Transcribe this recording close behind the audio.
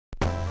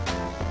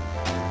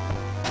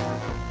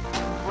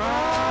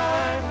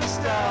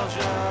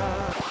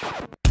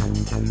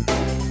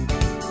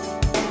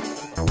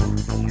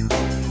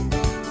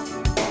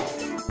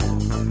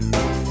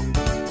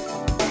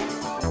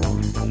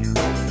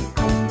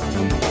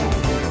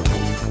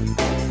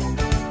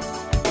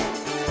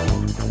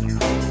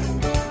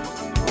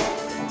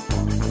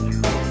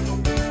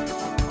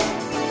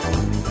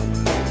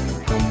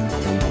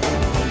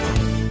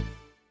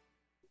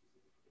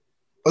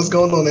What's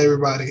going on,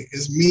 everybody?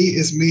 It's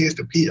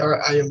the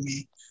PRIME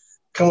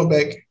coming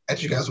back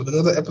at you guys with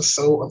another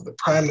episode of the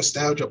Prime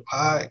Nostalgia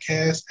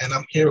Podcast. And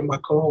I'm here with my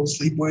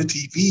co-host, Leeboy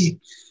TV.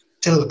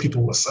 Tell the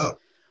people what's up.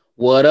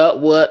 What up,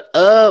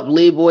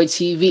 Leeboy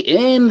TV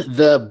in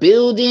the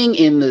building,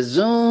 in the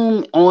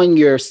Zoom, on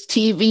your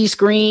TV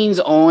screens,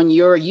 on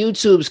your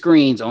YouTube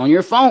screens, on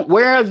your phone,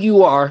 wherever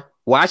you are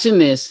watching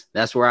this,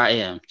 that's where I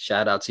am.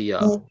 Shout out to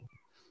y'all.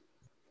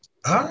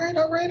 All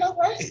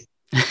right.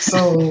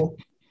 So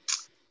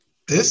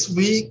this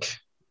week,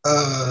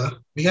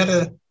 we got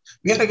a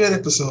good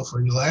episode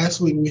for you.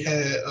 Last week we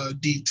had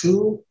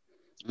D2.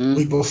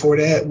 Week before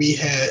that we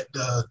had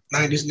the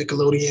 90s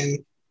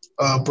Nickelodeon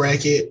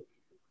bracket.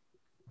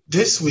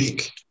 This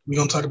week we're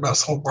gonna talk about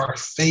some of our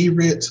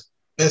favorite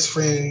best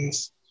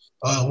friends,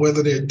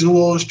 whether they're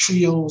duos,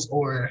 trios,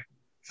 or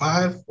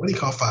five. What do you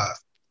call five?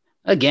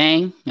 A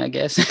gang, I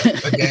guess.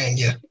 A gang,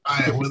 yeah. All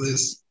right, whether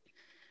it's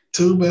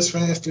two best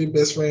friends, three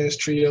best friends,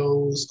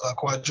 trios,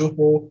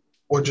 quadruple,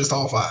 or just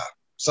all five.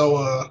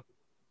 So,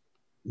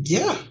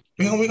 yeah,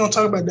 we're gonna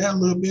talk about that a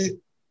little bit.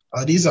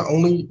 These are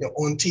only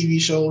on TV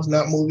shows,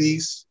 not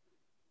movies,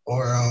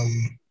 or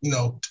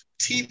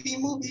TV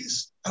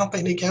movies. I don't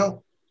think they count,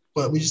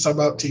 but we just talk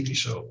about TV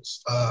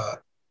shows. I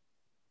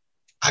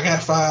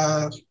got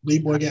five,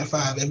 Leeboy got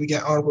five, and we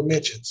got honorable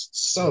mentions.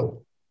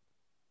 So,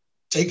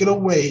 take it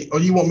away. Or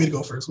you want me to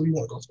go first? Who do you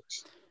want to go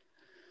first?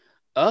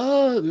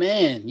 Oh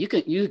man, you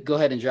go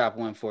ahead and drop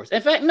one for us.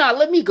 In fact, no,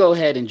 let me go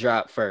ahead and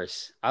drop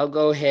first. I'll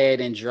go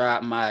ahead and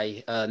drop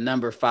my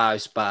number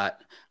 5 spot.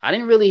 I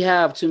didn't really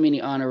have too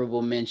many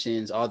honorable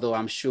mentions, although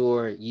I'm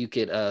sure you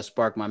could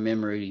spark my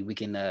memory. We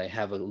can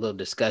have a little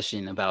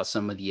discussion about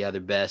some of the other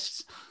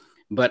bests.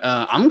 But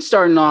I'm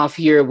starting off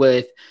here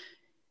with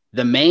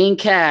the main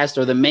cast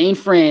or the main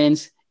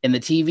friends in the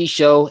TV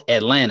show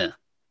Atlanta.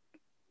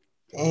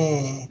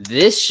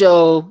 This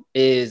show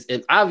is,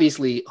 and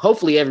obviously,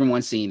 hopefully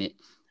everyone's seen it.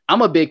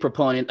 I'm a big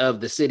proponent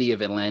of the city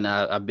of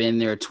Atlanta. I've been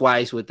there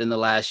twice within the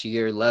last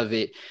year, love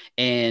it.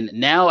 And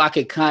now I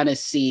could kind of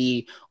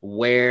see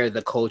where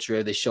the culture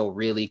of the show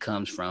really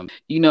comes from.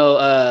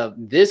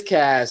 This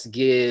cast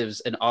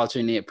gives an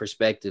alternate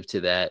perspective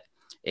to that.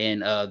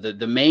 And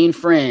the main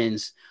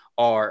friends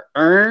are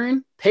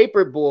Earn,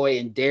 Paperboy,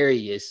 and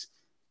Darius.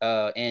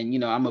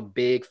 I'm a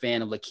big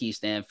fan of Lakeith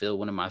Stanfield,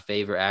 one of my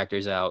favorite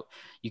actors out.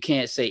 You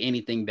can't say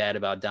anything bad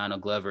about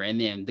Donald Glover. And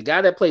then the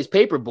guy that plays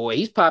Paperboy,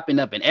 he's popping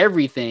up in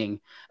everything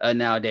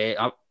nowadays.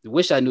 I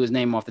wish I knew his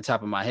name off the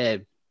top of my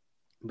head.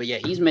 But yeah,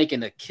 he's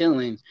making a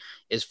killing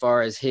as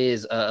far as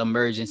his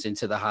emergence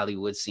into the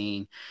Hollywood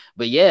scene.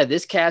 But yeah,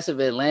 this cast of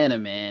Atlanta,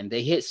 man,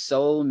 they hit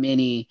so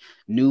many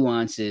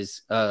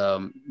nuances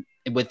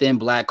within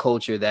Black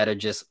culture that are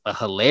just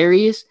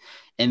hilarious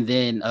and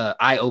then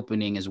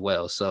eye-opening as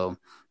well. So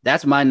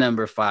that's my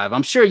number 5.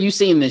 I'm sure you've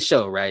seen this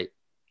show, right?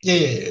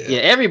 Yeah.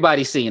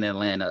 Everybody's seen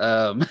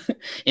Atlanta.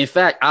 In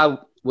fact, I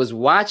was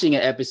watching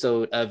an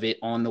episode of it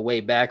on the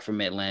way back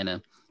from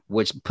Atlanta,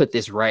 which put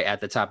this right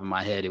at the top of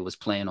my head. It was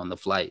playing on the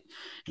flight.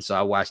 And so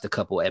I watched a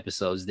couple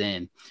episodes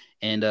then.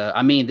 And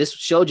this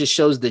show just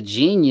shows the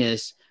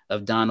genius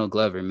of Donald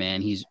Glover,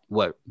 man. Did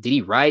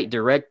he write,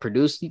 direct,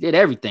 produce? He did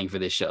everything for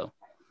this show.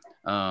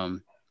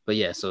 But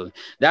yeah, so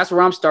that's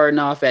where I'm starting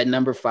off at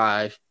number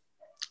 5.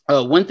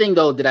 One thing,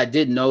 though, that I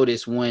did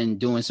notice when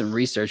doing some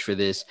research for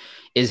this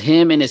is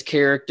him and his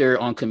character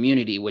on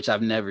Community, which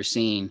I've never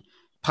seen,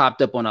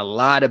 popped up on a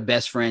lot of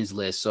best friends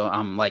lists. So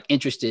I'm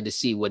interested to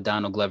see what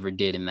Donald Glover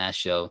did in that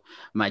show.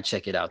 Might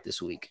check it out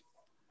this week.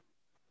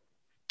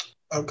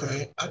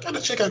 Okay. I got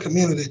to check out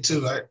Community,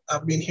 too.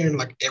 I've been hearing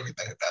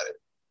everything about it.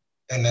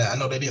 And I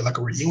know they did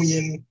a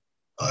reunion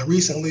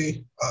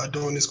recently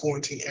during this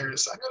quarantine era.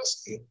 So I got to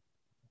see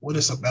what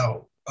it's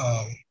about.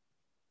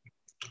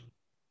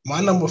 My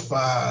number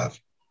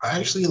 5, I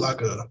actually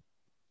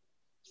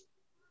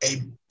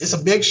it's a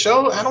big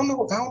show. I don't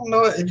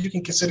know if you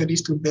can consider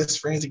these two best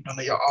friends, even though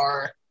they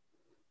are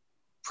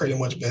pretty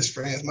much best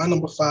friends. My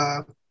number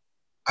 5,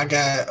 I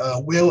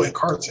got Will and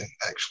Carlton,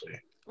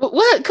 actually.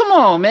 What? Come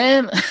on,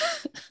 man.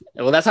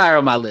 Well, that's higher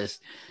on my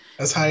list.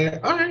 That's higher?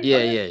 All right.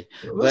 Yeah.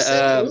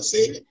 We'll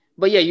see.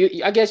 But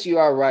yeah, I guess you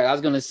are right. I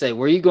was going to say,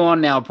 where you going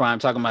now, Prime,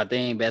 talking about they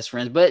ain't best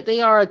friends, but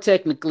they are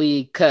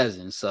technically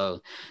cousins.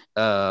 So,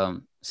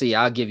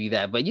 yeah, I'll give you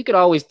that. But you could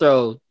always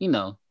throw,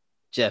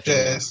 Jeff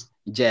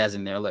Jazz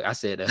in there. Look, I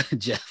said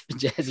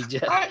Jazzy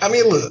Jeff. I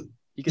mean, look,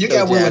 you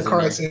got Will and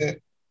Carlton,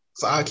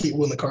 so I'll keep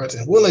Will and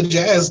Carlton. Will and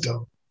Jazz,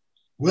 though.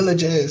 Will and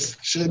Jazz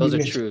should Those be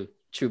are mentioned.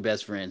 true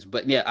best friends.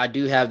 But yeah, I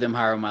do have them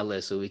higher on my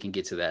list, so we can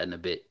get to that in a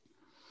bit.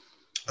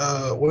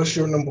 What's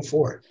your number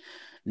 4?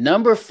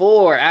 Number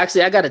 4,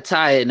 actually, I got to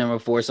tie it at number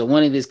 4. So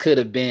one of these could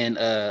have been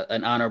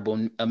an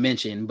honorable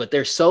mention, but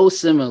they're so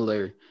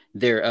similar.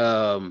 They're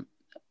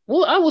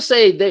I will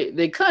say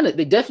they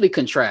definitely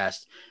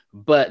contrast,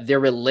 but their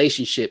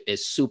relationship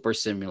is super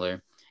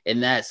similar.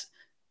 And that's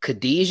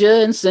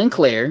Khadijah and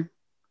Sinclair,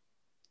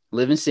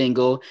 living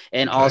single,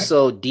 and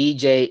also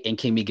DJ and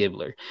Kimmy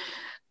Gibbler.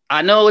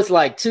 I know it's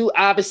like two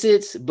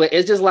opposites, but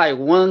it's just like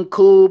one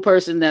cool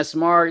person that's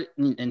smart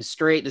and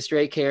straight, the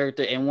straight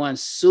character, and one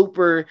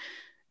super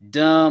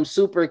dumb,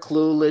 super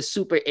clueless,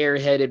 super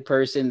airheaded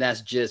person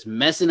that's just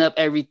messing up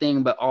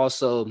everything, but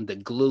also the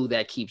glue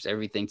that keeps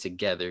everything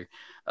together.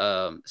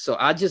 So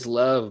I just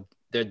love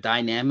their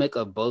dynamic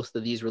of both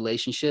of these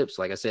relationships.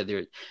 Like I said,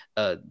 they're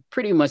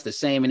pretty much the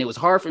same, and it was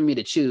hard for me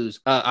to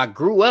choose. I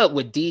grew up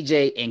with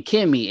DJ and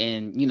Kimmy,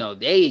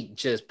 and they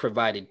just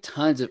provided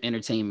tons of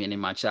entertainment in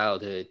my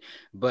childhood.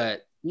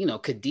 But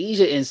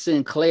Khadijah and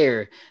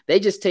Sinclair, they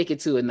just take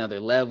it to another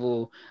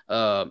level.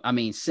 I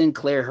mean,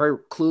 Sinclair,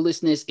 her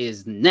cluelessness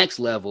is next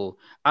level.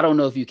 I don't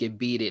know if you can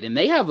beat it. And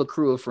they have a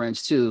crew of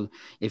friends too,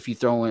 if you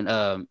throw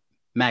in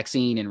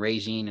Maxine and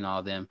Regine and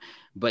all them.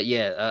 But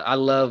yeah, I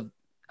love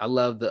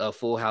the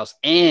Full House,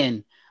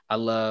 and I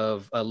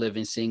love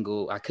Living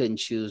Single. I couldn't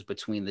choose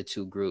between the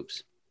two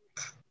groups.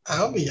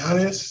 I'll be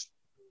honest.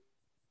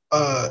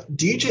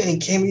 DJ and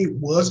Kimmy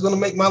was gonna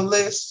make my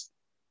list,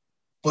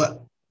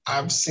 but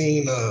I've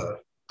seen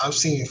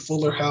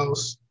Fuller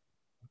House,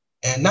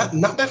 and not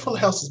that Fuller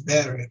House is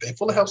bad or anything.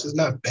 Fuller House is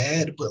not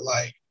bad, but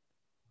like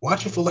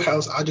watching Fuller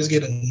House, I just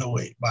get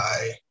annoyed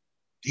by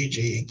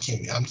DJ and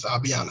Kimmy. I'll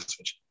be honest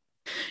with you.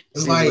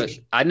 It's See, but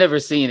like, I never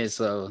seen it,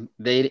 so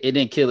it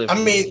didn't kill it I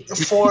for mean, me.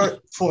 for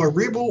a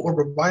reboot or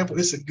revival,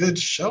 it's a good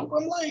show.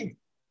 I'm like,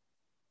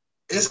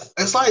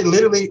 it's like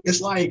literally,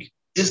 it's like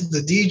it's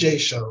the DJ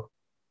show,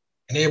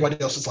 and everybody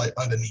else is like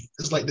underneath.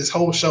 It's like this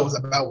whole show is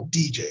about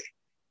DJ.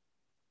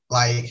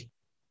 Like,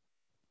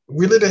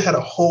 we literally had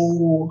a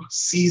whole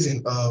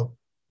season of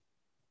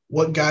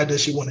what guy does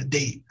she want to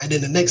date, and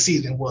then the next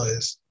season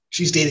was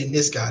she's dating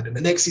this guy. Then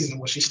the next season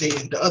was she's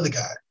dating the other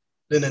guy.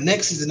 Then the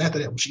next season after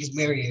that was she's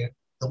marrying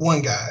the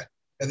one guy,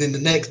 and then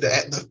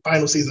the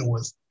final season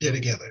was they're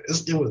together.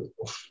 It was.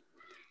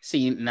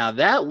 See, now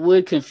that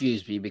would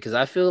confuse me because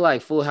I feel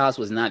like Full House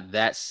was not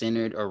that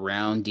centered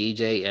around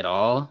DJ at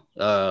all.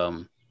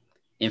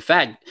 In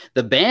fact,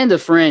 the band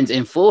of friends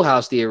in Full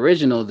House, the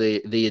original,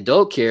 the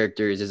adult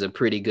characters, is a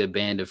pretty good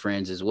band of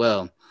friends as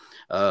well.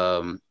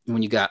 When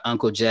you got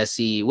Uncle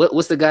Jesse,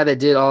 what's the guy that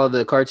did all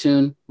the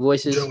cartoon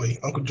voices?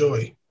 Uncle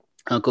Joey.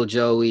 Uncle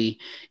Joey,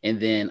 and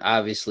then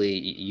obviously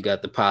you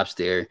got the pops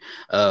there.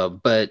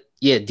 But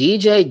yeah,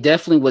 DJ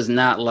definitely was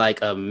not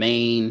like a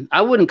main.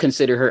 I wouldn't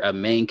consider her a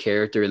main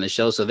character in the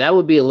show, so that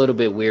would be a little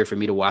bit weird for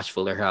me to watch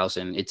Fuller House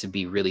and it to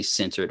be really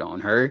centered on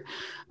her.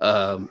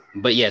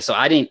 But yeah, so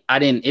it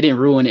didn't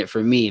ruin it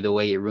for me the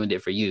way it ruined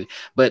it for you.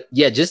 But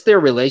yeah, just their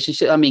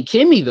relationship. I mean,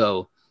 Kimmy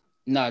though,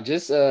 no,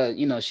 just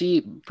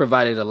she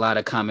provided a lot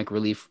of comic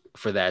relief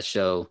for that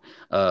show.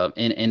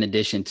 In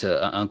addition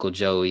to Uncle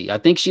Joey, I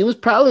think she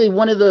probably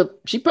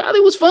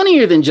was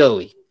funnier than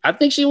Joey. I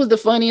think she was the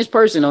funniest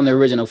person on the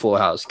original Full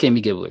House,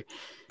 Kimmy Gibbler.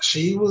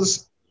 She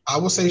was. I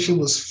would say she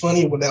was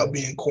funny without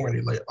being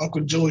corny. Like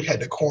Uncle Joey had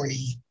the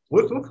corny,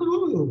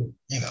 the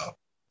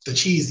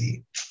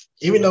cheesy.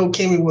 Even though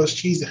Kimmy was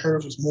cheesy,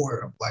 hers was more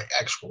of like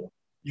actual.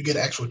 You get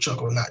actual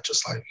chuckle, not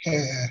just like,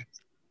 eh.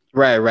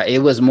 Right.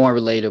 It was more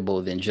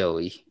relatable than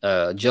Joey.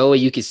 Joey,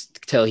 you could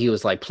tell he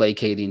was like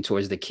placating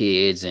towards the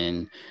kids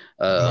and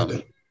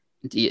to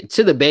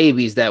the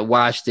babies that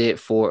watched it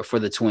for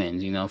the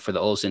twins, for the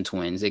Olsen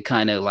twins. It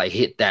kind of like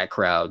hit that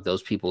crowd.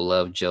 Those people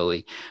love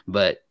Joey.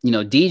 But,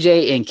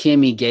 DJ and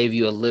Kimmy gave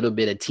you a little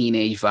bit of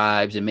teenage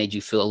vibes and made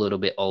you feel a little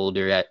bit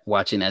older at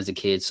watching as a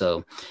kid.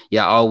 So,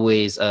 yeah,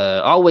 always,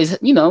 had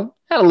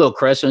a little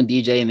crush on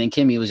DJ, and then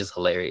Kimmy was just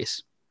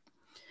hilarious.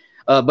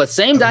 But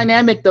same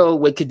dynamic though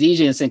with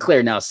Khadijah and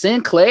Sinclair. Now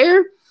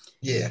Sinclair,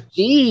 yeah,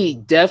 he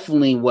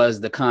definitely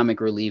was the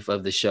comic relief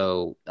of the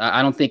show.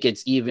 I don't think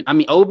it's even. I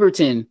mean,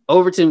 Overton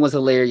was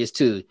hilarious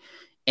too,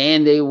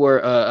 and they were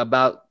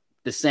about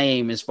the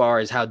same as far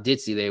as how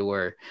ditzy they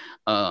were.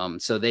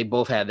 So they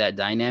both had that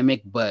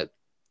dynamic. But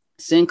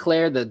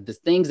Sinclair, the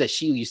things that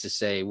she used to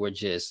say were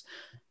just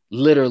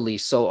literally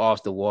so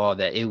off the wall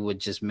that it would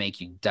just make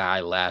you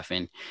die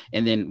laughing.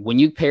 And then when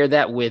you pair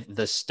that with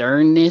the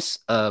sternness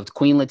of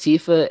Queen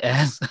Latifah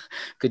as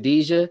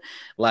Khadijah,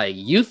 like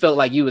you felt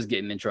like you was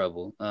getting in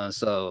trouble.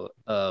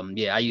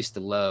 Yeah, I used to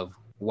love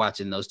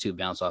watching those two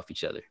bounce off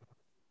each other.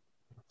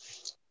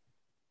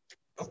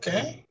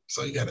 Okay,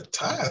 so you got a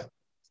tie.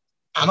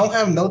 I don't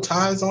have no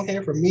ties on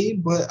here for me,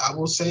 but I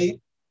will say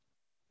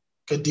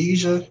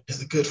Khadijah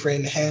is a good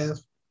friend to have.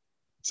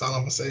 That's all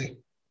I'm gonna say.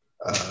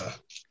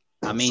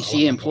 I mean,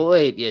 she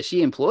employed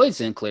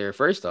Sinclair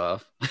first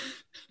off.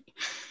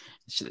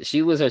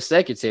 She was her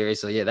secretary,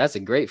 so yeah, that's a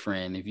great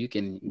friend. If you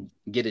can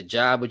get a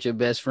job with your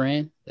best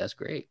friend, that's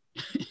great.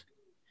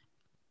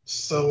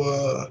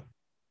 So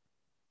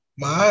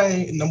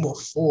my number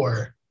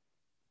 4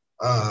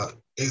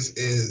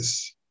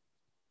 is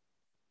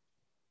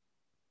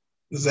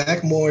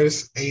Zach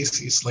Morris,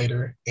 AC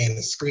Slater,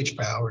 and Screech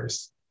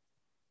Powers.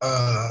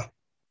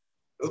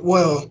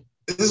 Well,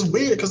 it's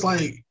weird because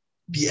like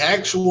the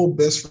actual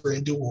best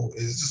friend duo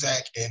is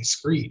Zach and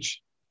Screech,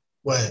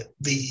 but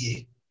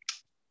the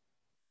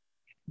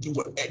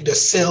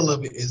sell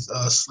of it is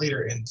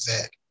Slater and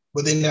Zach.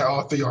 But then they're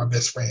all three are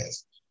best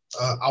friends.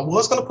 I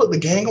was gonna put the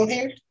gang on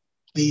here,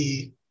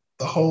 the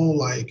whole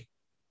like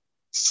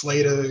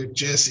Slater,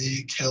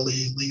 Jesse,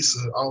 Kelly, Lisa,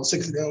 all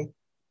six of them.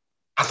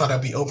 I thought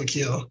that'd be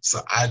overkill,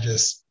 so I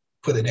just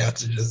put it down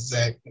to just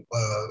Zach,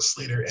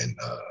 Slater,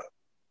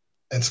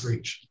 and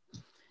Screech.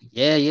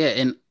 Yeah, yeah.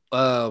 And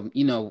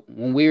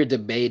when we were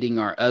debating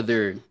our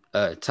other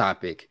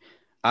topic,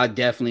 I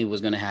definitely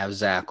was gonna have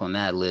Zach on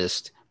that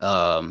list.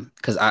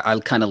 Because I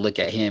kind of look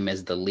at him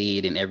as the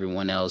lead and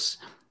everyone else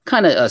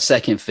kind of a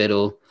second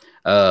fiddle.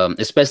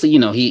 Especially,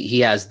 he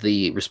has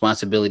the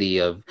responsibility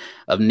of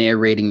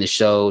narrating the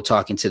show,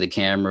 talking to the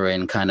camera,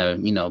 and kind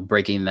of,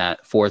 breaking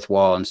that fourth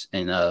wall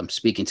and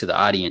speaking to the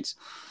audience.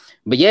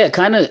 But yeah,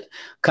 kind of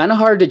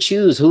hard to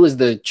choose who is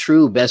the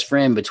true best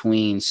friend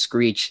between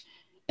Screech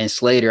and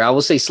Slater. I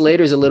will say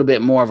Slater is a little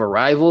bit more of a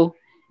rival,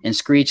 and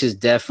Screech is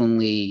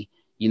definitely,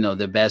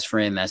 the best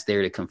friend that's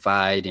there to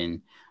confide,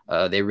 and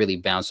they really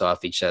bounce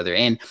off each other.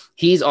 And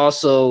he's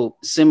also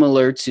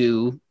similar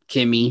to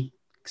Kimmy,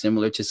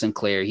 similar to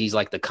Sinclair. He's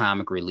like the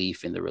comic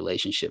relief in the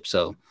relationship.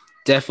 So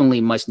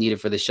definitely much needed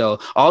for the show.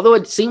 Although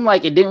it seemed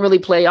like it didn't really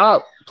play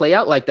out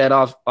like that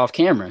off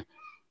camera,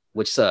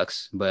 which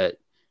sucks. But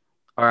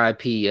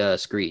R.I.P.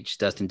 Screech,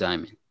 Dustin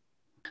Diamond.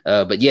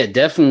 But yeah,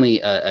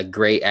 definitely a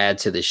great add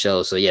to the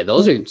show. So yeah,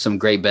 those are some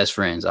great best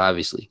friends,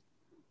 obviously.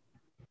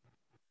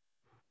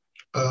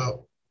 Uh,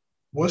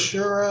 what's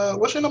your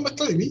number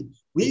three?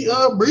 We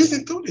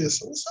breezing through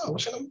this. What's up?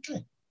 What's your number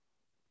three?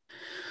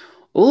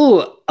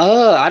 Oh,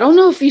 I don't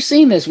know if you've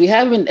seen this. We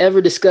haven't ever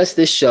discussed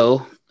this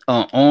show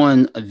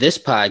on this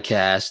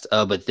podcast,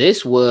 but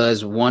this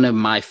was one of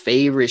my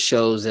favorite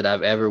shows that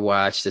I've ever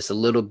watched. It's a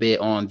little bit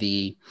on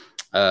the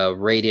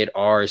rated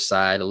R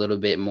side, a little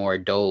bit more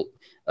adult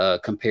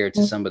compared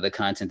to some of the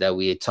content that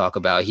we talk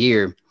about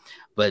here.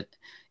 But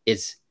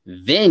it's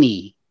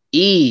Vinny,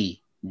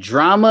 E,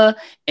 Drama,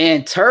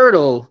 and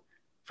Turtle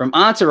from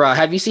Entourage.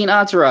 Have you seen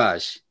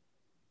Entourage?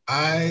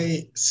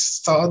 I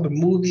saw the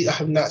movie. I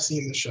have not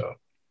seen the show.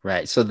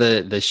 Right. So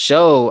the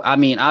show, I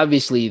mean,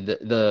 obviously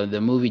the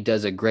movie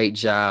does a great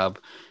job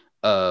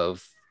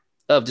of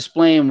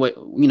displaying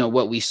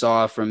what we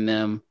saw from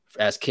them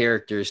as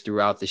characters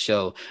throughout the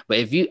show. But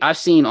I've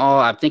seen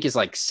I think it's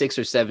like 6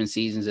 or 7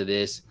 seasons of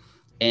this,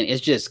 and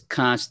it's just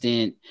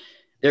constant.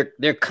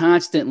 They're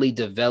constantly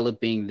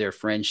developing their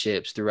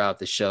friendships throughout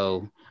the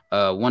show.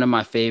 One of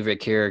my favorite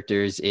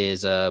characters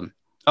is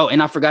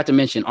and I forgot to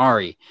mention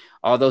Ari.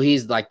 Although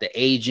he's like the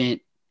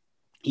agent,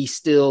 he's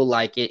still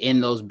like in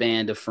those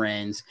band of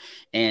friends.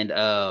 And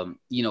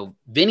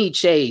Vinny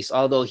Chase,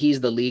 although he's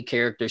the lead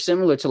character,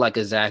 similar to like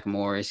a Zach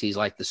Morris, he's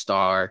like the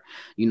star.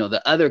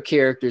 The other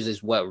characters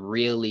is what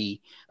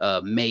really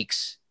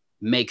makes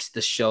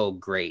the show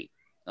great,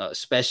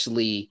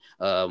 especially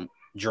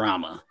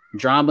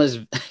Drama's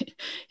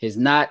his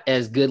not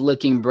as good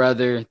looking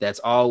brother that's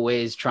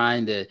always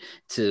trying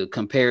to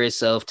compare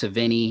himself to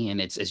Vinny,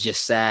 and it's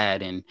just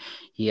sad. And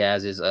he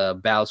has his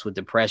bouts with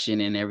depression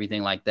and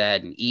everything like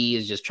that. And E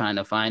is just trying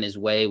to find his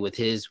way with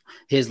his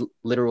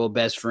literal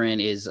best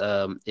friend is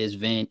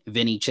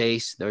Vinny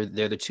Chase. They're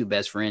the two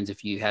best friends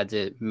if you had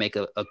to make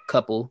a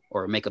couple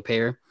or make a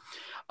pair.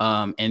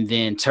 And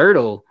then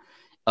Turtle,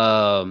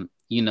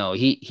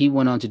 he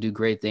went on to do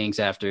great things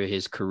after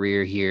his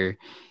career here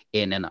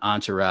in an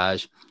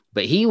Entourage,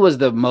 but he was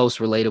the most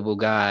relatable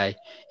guy.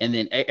 And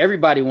then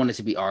everybody wanted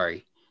to be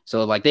Ari.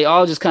 So like they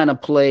all just kind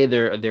of play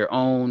their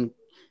own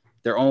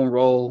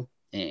role,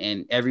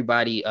 and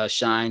everybody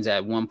shines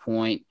at one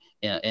point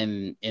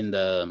in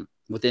the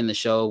within the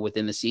show,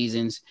 within the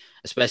seasons,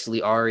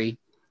 especially Ari.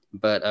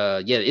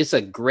 But yeah, it's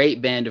a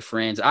great band of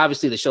friends.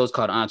 Obviously, the show's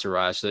called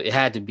Entourage, so it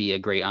had to be a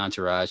great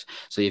entourage.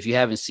 So if you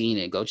haven't seen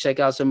it, go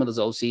check out some of those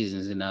old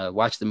seasons and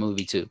watch the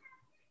movie too.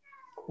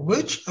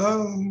 Which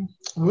one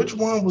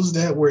was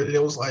that where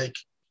it was like,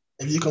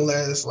 if you can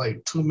last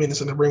like 2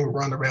 minutes in the ring with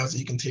Ronda Rousey,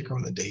 you can take her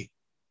on a date?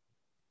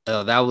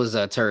 Oh, that was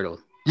Turtle.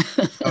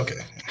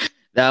 Okay.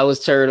 That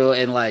was Turtle.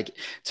 And like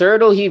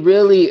Turtle, he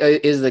really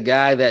is the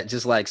guy that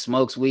just like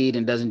smokes weed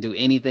and doesn't do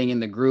anything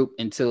in the group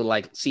until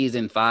like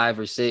season 5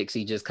 or 6.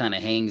 He just kind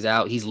of hangs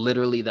out. He's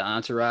literally the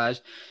entourage.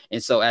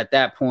 And so at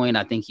that point,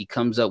 I think he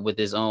comes up with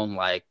his own,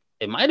 like,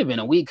 it might have been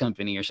a weed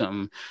company or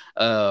something.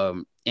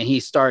 And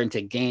he's starting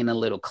to gain a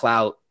little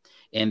clout.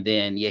 And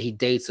then, yeah, he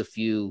dates a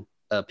few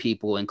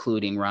people,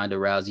 including Ronda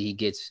Rousey. He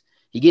gets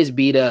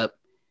beat up.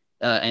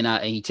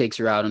 And he takes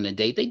her out on a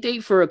date. They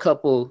date for a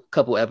couple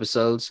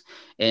episodes,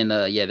 and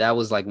yeah, that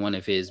was like one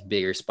of his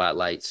bigger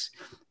spotlights.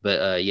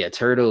 But yeah,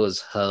 Turtle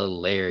is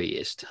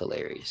hilarious.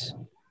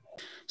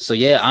 So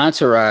yeah,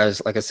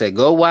 Entourage, like I said,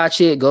 go watch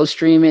it, go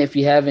stream it if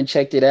you haven't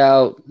checked it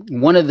out.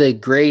 One of the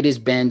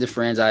greatest band of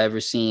friends I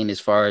ever seen as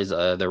far as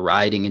the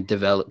writing and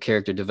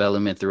character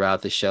development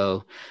throughout the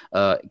show.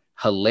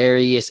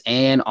 Hilarious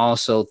and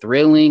also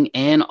thrilling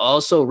and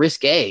also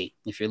risque.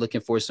 If you're looking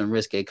for some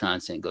risque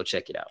content, go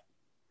check it out.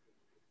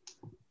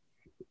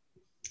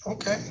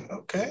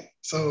 Okay.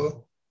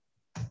 So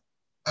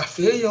I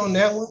feel you on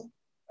that one.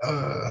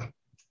 I'm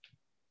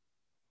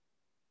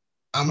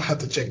gonna have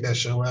to check that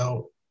show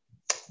out.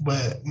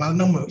 But my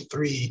number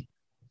 3,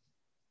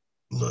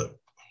 Look,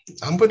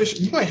 I'm pretty sure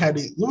you might have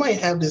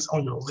this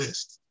on your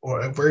list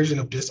or a version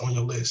of this on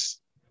your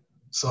list.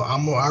 So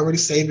I'm gonna already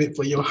save it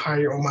for your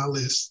higher on my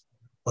list.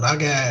 But I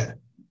got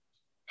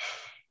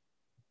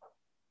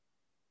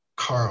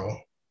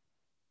Carl.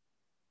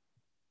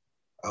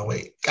 Oh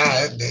wait,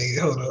 God dang,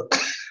 hold up.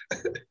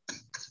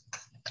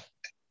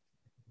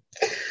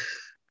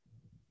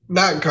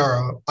 Not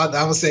Carl.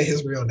 I was saying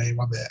his real name.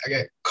 My bad. I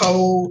got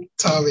Cole,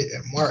 Tommy,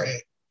 and Martin.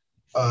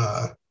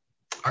 Uh,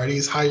 are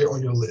these higher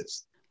on your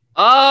list?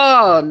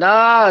 Oh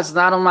no, it's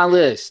not on my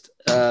list.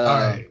 All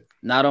right,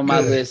 Not on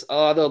my good. list.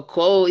 Although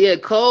Cole, yeah,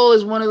 Cole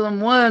is one of them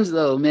ones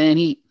though, man.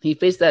 He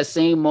faced that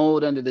same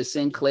mold under the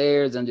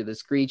Sinclairs, under the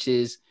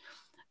Screeches,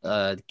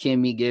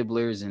 Kimmy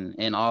Gibblers,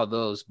 and all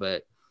those.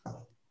 But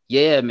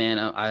yeah, man,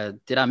 I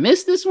did I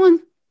miss this one?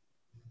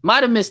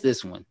 Might have missed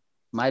this one.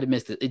 Might have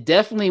missed it. It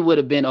definitely would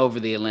have been over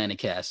the Atlanta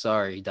cast.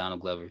 Sorry,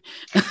 Donald Glover.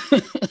 So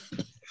like,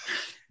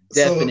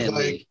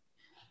 Definitely.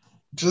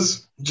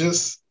 just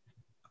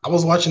I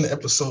was watching the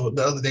episode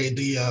the other day,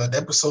 the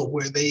episode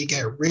where they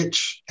got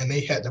rich and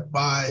they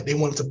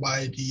wanted to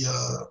buy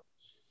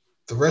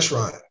the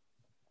restaurant.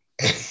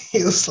 And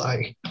he was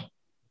like,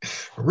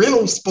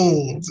 rental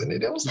spoons. And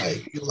then it was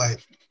like, he was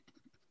like,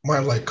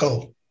 Martin was like,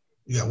 Cole,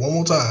 you got one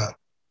more time.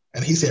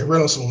 And he said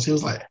rental spoons. He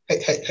was like,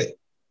 hey.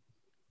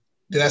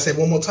 Did I say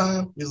one more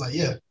time? He was like,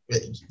 yeah.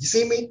 You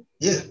see me?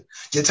 Yeah.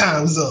 Your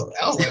time's up.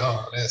 I was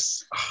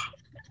like,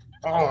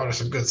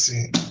 that's a good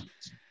scene.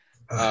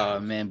 Oh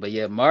man, but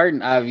yeah,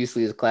 Martin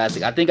obviously is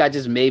classic. I think I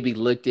just maybe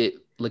looked at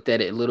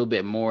it a little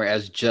bit more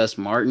as just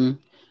Martin,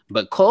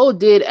 but Cole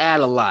did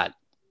add a lot.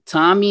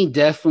 Tommy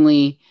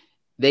definitely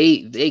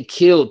they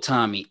killed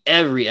Tommy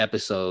every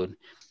episode.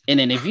 And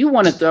then if you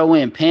want to throw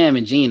in Pam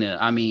and Gina,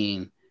 I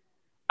mean,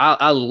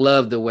 I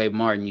love the way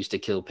Martin used to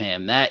kill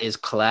Pam. That is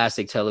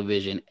classic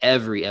television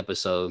every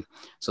episode.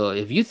 So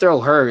if you throw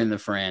her in the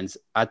Friends,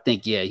 I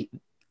think yeah,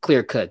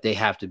 clear cut they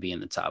have to be in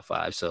the top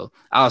 5. So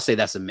I'll say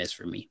that's a miss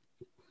for me.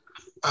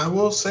 I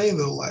will say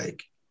though,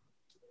 like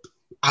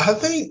I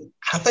think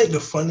the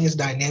funniest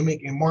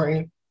dynamic in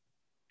Martin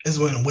is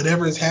when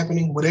whatever is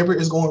happening, whatever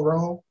is going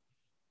wrong,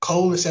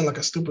 Cole is saying like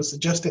a stupid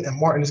suggestion, and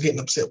Martin is getting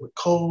upset with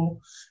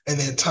Cole, and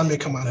then Tommy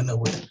come out of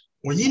nowhere.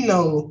 Well, you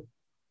know,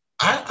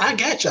 I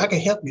got you, I can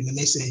help you. And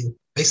they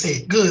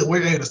say, good,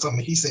 we're here or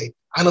something. He say,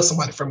 I know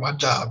somebody from my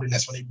job, and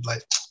that's when they be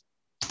like,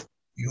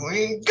 you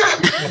ain't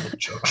got no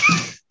job.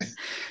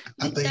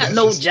 I You think got that's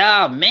no just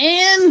job,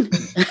 man.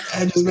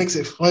 that just makes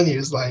it funny.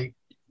 It's like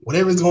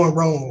whatever's going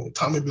wrong,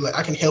 Tommy be like,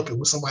 I can help it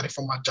with somebody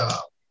from my job.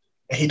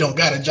 And he don't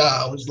got a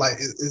job, which like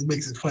it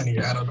makes it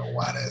funnier. I don't know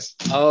why that's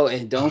Oh,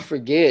 and don't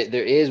forget,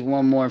 there is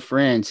one more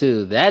friend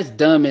too. That's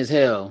dumb as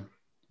hell.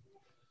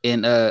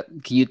 And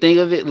can you think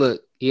of it?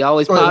 Look, he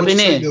always Wait, what you popping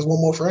say? in. There's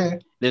one more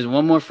friend. There's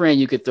one more friend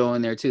you could throw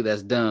in there too.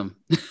 That's dumb,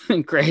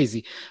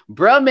 crazy, bruh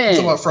You talking man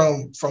about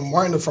from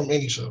Martin or from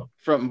any show?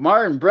 from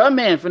Martin, bruh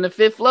man from the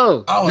Fifth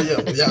Flow. Oh yeah.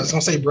 I was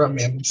gonna say bro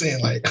man. I'm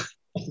saying like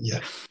yeah.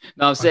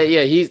 No, I'm saying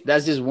yeah,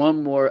 that's just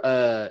one more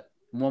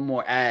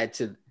add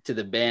to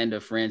the band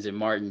of friends and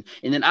Martin,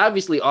 and then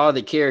obviously all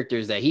the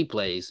characters that he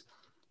plays.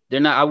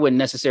 They're not. I wouldn't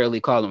necessarily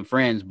call them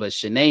friends, but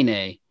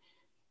Shanae,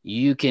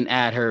 you can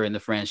add her in the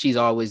friends. She's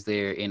always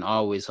there and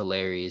always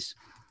hilarious.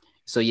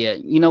 So yeah,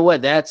 you know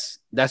what? That's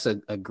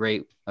a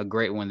great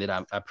one that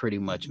I pretty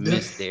much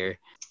missed there.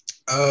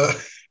 Uh,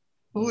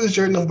 who is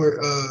your number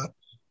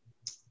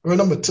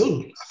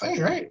two? I think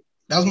right.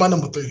 That was my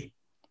number three.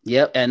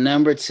 Yep. At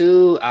number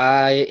 2,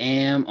 I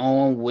am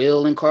on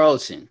Will and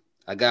Carlton.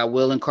 I got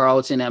Will and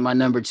Carlton at my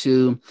number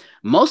 2,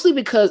 mostly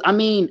because I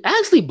mean,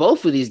 actually,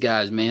 both of these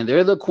guys, man,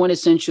 they're the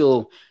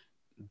quintessential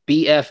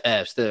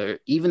BFFs.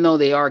 Even though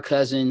they are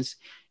cousins,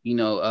 you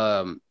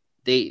know,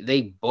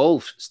 they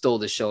both stole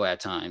the show at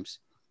times.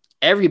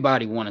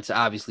 Everybody wanted to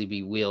obviously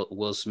be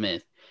Will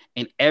Smith,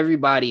 and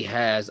everybody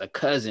has a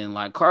cousin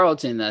like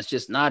Carlton that's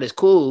just not as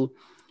cool.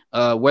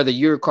 Whether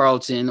you're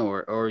Carlton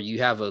or you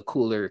have a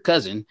cooler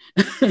cousin,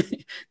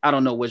 I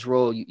don't know which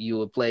role you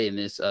would play in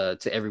this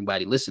to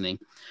everybody listening,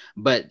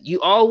 but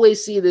you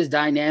always see this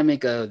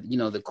dynamic of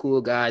the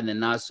cool guy and the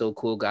not so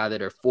cool guy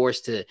that are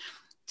forced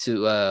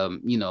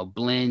to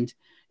blend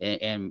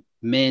and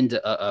mend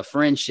a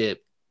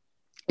friendship.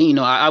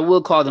 I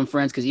will call them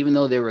friends because even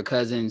though they were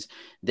cousins,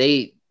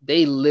 they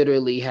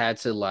literally had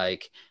to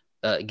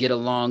get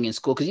along in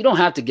school, because you don't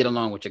have to get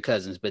along with your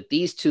cousins, but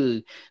these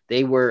two,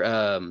 they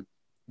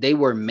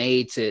were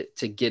made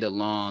to get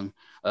along.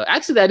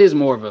 Actually, that is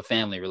more of a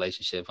family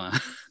relationship, huh?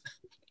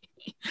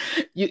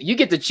 You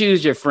get to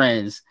choose your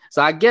friends.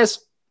 So I guess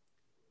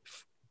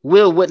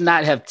Will would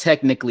not have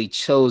technically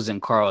chosen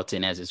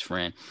Carlton as his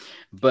friend,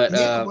 but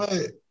Yeah,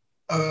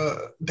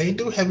 but they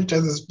do have each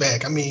other's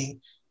back. I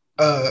mean,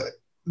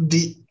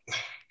 the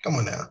come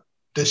on now,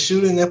 the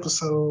shooting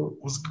episode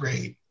was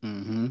great.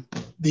 mm-hmm.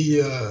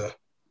 The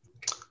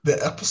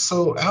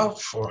episode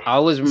out for I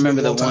always it's been remember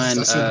a the long time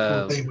one since I seen the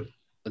full thing,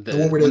 but the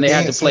one where when they're they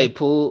had to play dancing.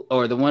 pool,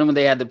 or the one when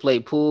they had to play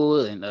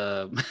pool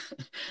and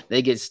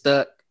they get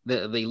stuck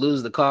they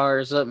lose the car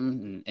or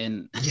something,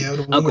 and Yeah,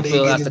 the one where Uncle they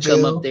Phil get has in to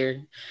come up jail.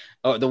 there.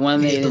 Or the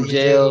one He they get in thrown in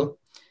jail.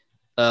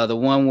 jail. The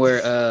one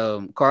where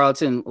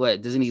Carlton,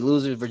 what, doesn't he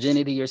lose his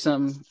virginity or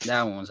something?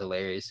 That one was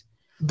hilarious.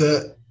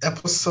 The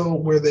episode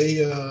where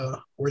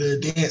they're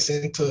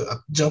dancing to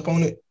jump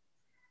on it.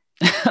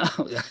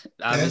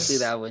 Obviously That's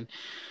that one.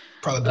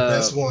 probably the Uh,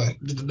 best one.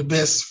 The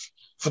best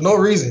for no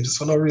reason, just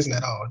for no reason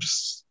at all.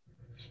 Just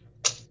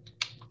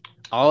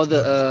love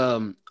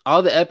it.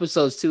 all the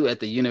episodes too at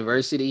the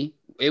university,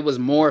 it was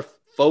more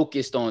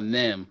focused on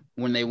them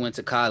when they went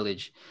to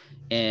college.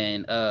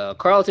 And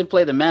Carlton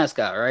played the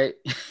mascot, right?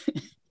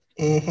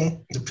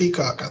 The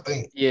peacock, I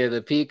think. Yeah,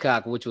 the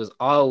peacock, which was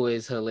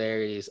always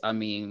hilarious. I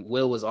mean,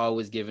 Will was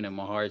always giving him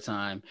a hard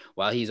time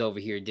while he's over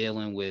here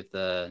dealing with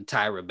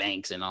Tyra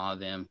Banks and all of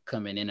them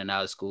coming in and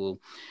out of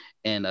school.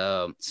 And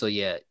so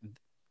yeah,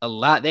 a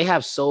lot. They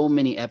have so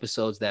many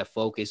episodes that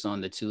focus on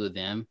the two of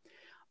them.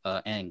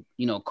 And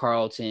you know,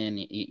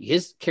 Carlton,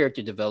 his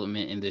character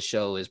development in the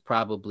show is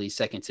probably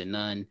second to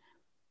none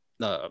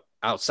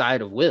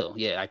outside of Will.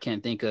 Yeah, I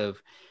can't think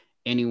of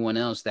anyone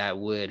else that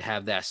would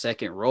have that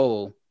second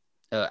role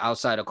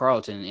outside of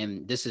Carlton.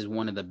 And this is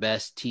one of the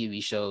best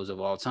TV shows of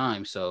all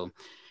time. So,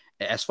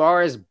 as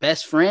far as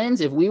best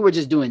friends, if we were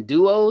just doing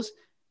duos,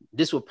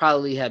 this would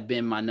probably have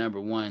been my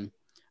number one.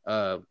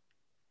 Uh,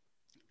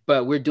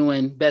 but we're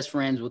doing best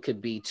friends, what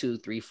could be two,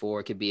 three, four,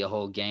 it could be a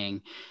whole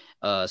gang.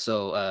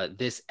 So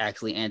this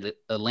actually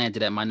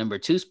landed at my number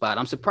two spot.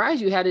 I'm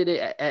surprised you had it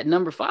at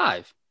number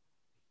five.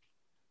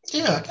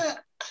 Yeah,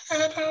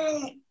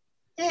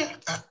 yeah.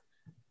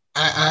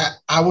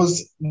 I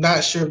was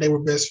not sure if they were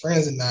best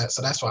friends or not,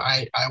 so that's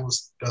why I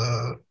was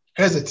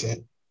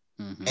hesitant.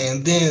 Mm-hmm.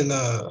 And then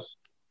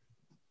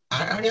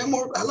I got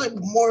more. I like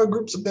more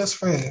groups of best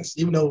friends,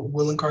 even though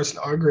Will and Carson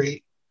are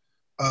great.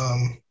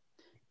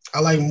 I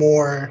like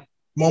more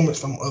moments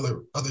from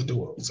other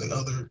duos and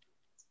other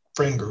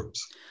friend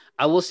groups.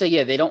 I will say,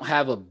 yeah, they don't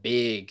have a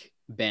big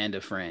band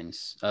of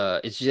friends.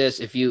 It's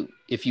just if you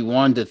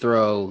wanted to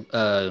throw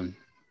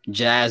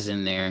Jazz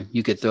in there,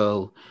 you could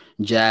throw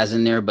Jazz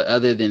in there. But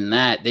other than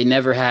that, they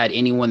never had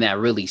anyone that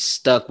really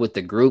stuck with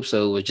the group.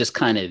 So it was just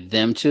kind of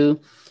them two.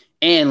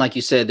 And like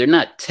you said, they're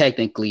not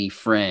technically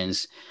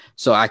friends.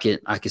 So I could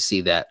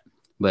see that.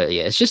 But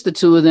yeah, it's just the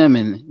two of them.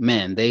 And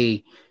man,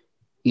 they,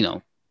 you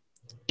know,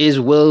 is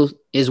Will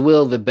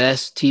the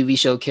best TV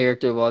show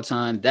character of all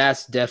time?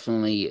 That's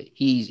definitely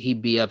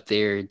he'd be up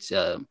there. It's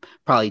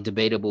probably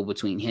debatable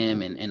between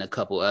him and a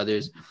couple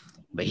others,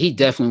 but he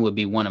definitely would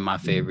be one of my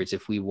favorites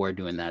if we were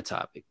doing that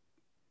topic.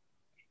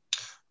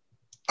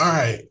 All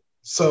right,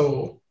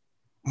 so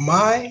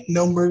my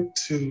number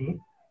two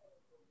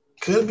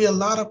could be a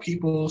lot of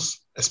people's,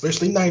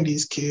 especially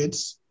 '90s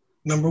kids.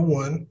 Number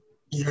one,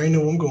 you already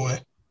know where I'm going.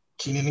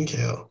 Keenan and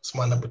Kel. It's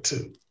my number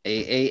two. Come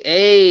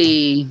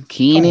on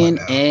Keenan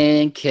now.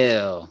 and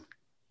Kel.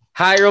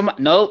 Higher on my,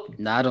 nope,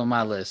 not on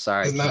my list.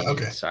 Sorry, It's not Keenan.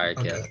 okay. Sorry,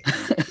 Okay.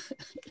 Kel.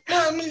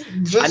 Yeah, I mean,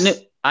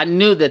 just I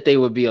knew that they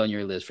would be on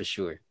your list for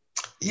sure.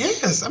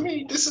 yes. I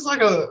mean, this is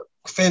like a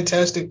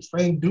fantastic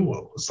friend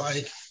duo. It's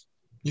like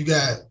you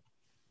got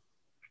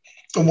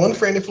one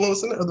friend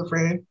influencing the other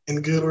friend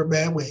in good or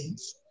bad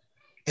ways,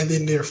 and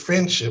then their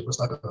friendship was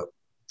like a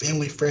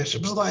family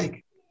friendship. It's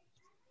like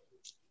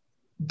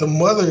the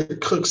mother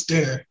cooks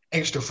dinner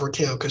extra for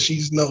Kel because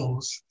she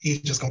knows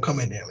he's just gonna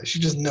come in there. Like she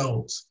just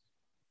knows.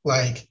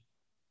 Like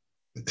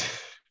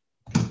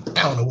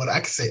I don't know what I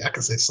can say. I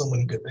can say so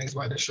many good things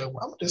about this show.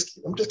 I'm just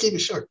keep it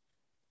short.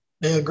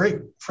 They're a great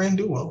friend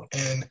duo,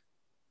 and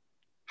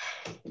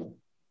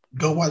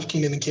go watch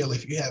Keenan and Kel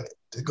if you haven't.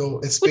 To go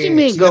What you experience.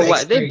 mean You go gotta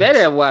watch? They better experience.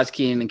 have watched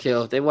Keenan and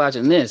Kel if they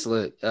watching this.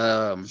 Look,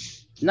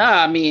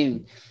 I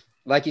mean,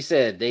 like you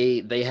said,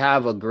 they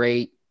have a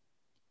great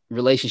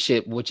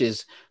relationship, which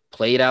is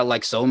played out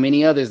like so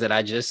many others that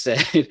I just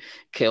said.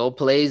 Kel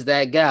plays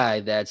that guy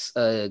that's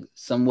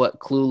somewhat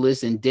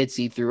clueless and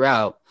ditzy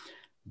throughout,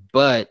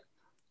 but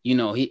you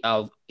know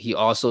he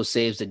also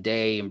saves the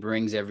day and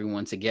brings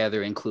everyone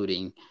together,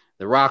 including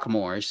the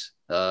Rockmores,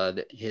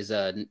 his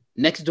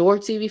next door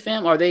TV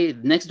fam. Are they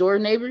next door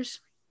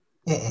neighbors?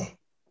 Mm-mm.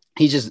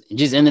 He just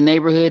in the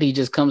neighborhood. He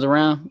just comes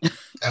around.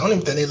 I don't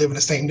even think they live in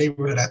the same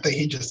neighborhood. I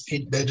think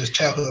they're just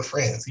childhood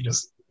friends. He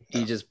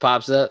just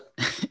pops up.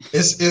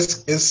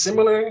 It's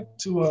similar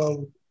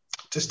to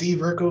Steve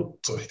Urkel.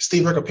 So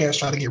Steve Urkel parents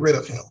trying to get rid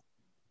of him.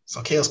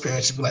 So Kel's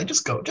parents should be like,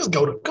 just go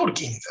to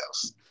Keenan's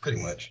house,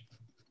 pretty much.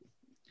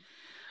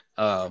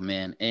 Oh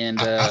man, and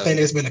I think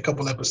there's been a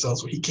couple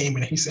episodes where he came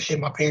in and he said, "Hey,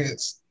 my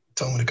parents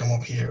told me to come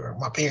up here, or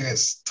my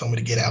parents told me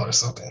to get out, or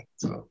something."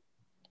 So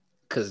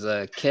because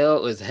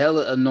Kel is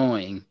hella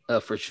annoying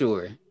for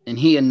sure, and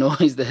he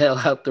annoys the hell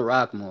out the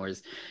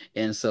Rockmores,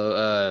 and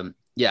so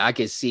yeah, I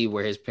could see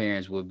where his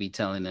parents would be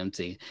telling them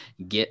to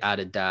get out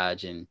of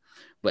Dodge,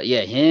 but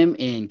yeah, him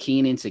and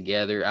Keenan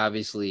together,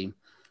 obviously,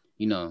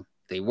 you know.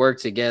 They work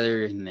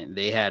together and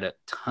they had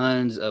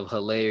tons of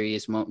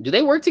hilarious moments. Do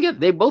they work together?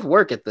 They both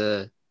work at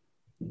the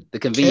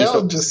convenience store.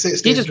 Kel just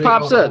sits He there just drinking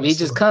pops all the up. old He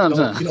just stuff. comes,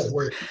 huh? He don't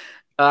work.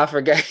 I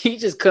forgot. He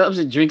just comes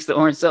and drinks the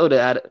orange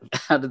soda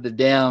out of the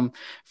damn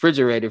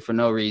refrigerator for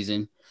no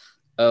reason.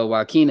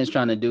 While Keenan's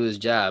trying to do his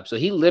job. So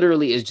he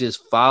literally is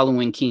just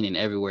following Keenan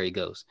everywhere he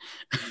goes.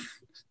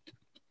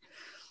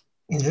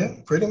 Yeah,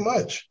 pretty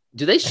much.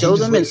 Do they show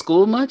them in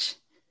school much?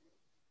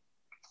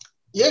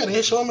 Yeah,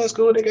 they show them in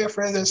school. They got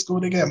friends at school.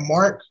 They got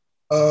Mark,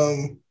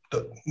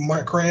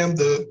 Mark Cram,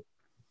 I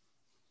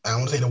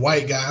don't want to say the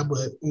white guy,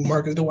 but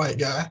Mark is the white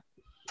guy.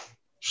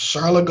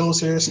 Charlotte goes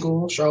here at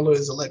school. Charlotte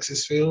is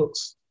Alexis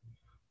Fields.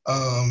 They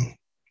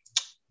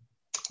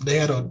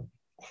had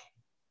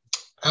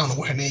I don't know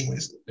what her name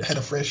is. They had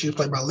a friend. She was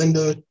played by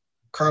Linda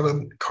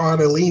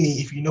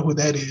Cardellini, if you know who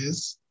that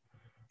is.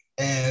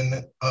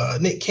 And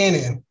Nick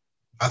Cannon,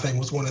 I think,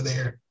 was one of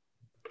their.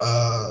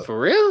 For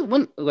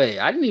real? Wait,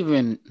 I didn't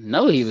even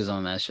know he was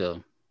on that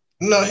show.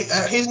 No,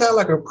 he's not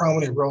like a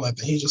prominent role. I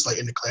think he's just like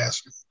in the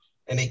classroom,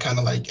 and they kind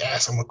of like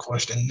ask him a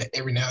question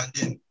every now and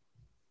then.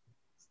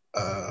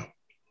 All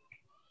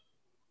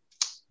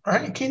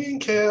right, Kenny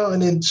and Kel,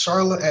 and then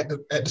Charlotte at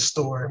the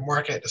store, and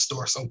Mark at the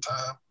store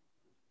sometime.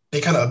 They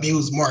kind of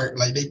abuse Mark,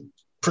 like they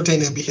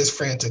pretend to be his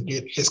friend to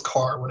get his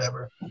car or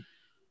whatever.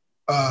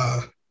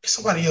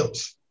 Somebody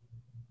else.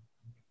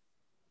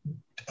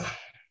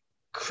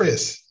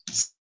 Chris,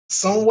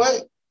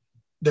 somewhat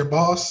their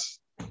boss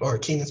or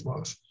Keenan's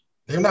boss.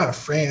 They're not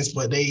friends,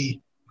 but they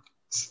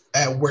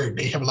at work,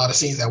 they have a lot of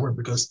scenes at work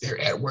because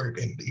they're at work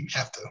and you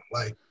have to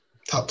like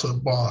talk to the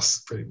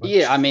boss pretty much.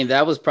 Yeah, I mean,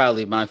 that was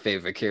probably my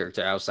favorite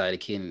character outside of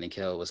Kenan and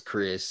Kel was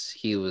Chris.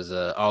 He was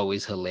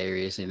always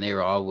hilarious, and they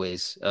were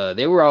always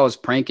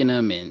pranking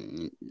him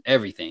and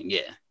everything.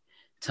 Yeah,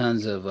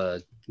 tons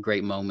of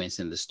great moments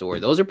in the store.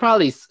 Those are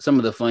probably some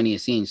of the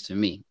funniest scenes to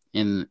me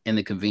in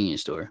the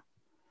convenience store.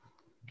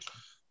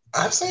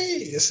 I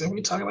say, so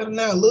we talk about it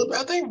now a little bit.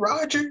 I think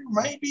Roger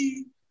might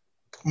be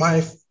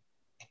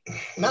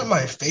not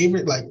my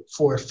favorite, like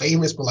for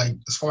favorites, but like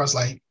as far as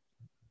like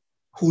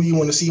who you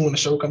want to see when the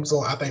show comes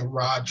on, I think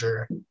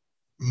Roger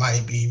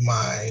might be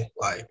my,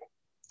 like,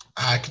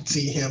 I could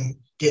see him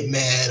get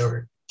mad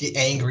or get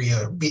angry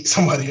or beat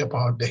somebody up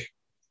all day.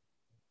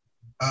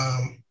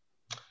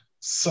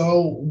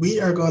 So we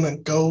are going to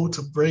go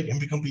to break and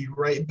we're going to be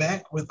right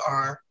back with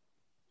our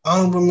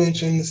honorable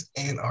mentions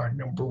and our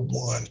number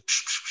one.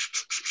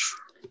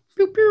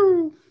 Pew,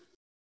 pew.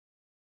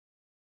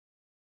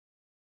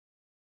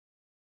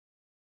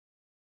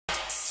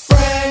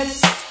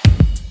 Friends,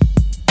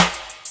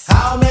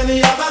 how many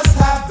of us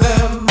have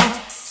them?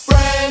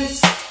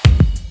 Friends,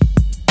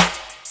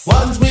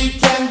 ones we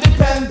can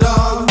depend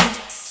on.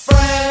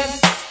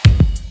 Friends,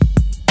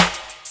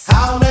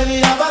 how many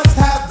of us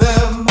have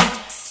them?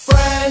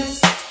 Friends,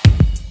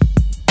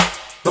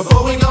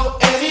 before we go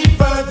any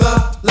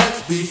further,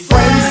 let's be friends.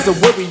 Friends is a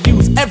word we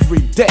use every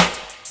day.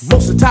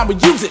 Most of the time we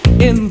use it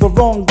in the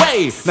wrong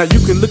way. Now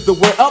you can look the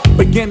word up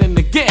again and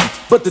again,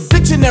 but the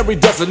dictionary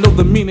doesn't know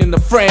the meaning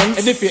of friends.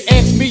 And if you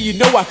ask me, you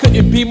know I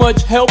couldn't be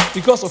much help,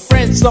 because a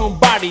friend's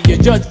somebody you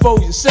judge for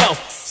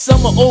yourself.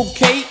 Some are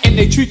okay and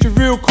they treat you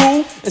real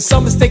cool, and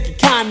some mistake your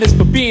kindness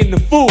for being the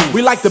fool.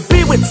 We like to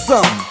be with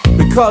some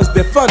because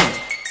they're funny.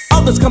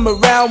 Others come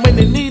around when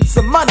they need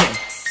some money.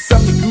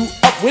 Some you grew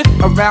up with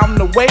around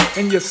the way,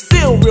 and you're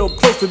still real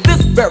close to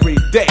this very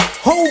day.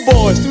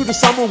 Homeboys through the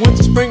summer,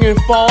 winter, spring,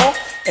 and fall.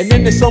 And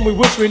then there's some we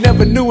wish we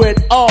never knew at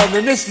all.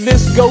 And this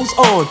list goes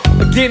on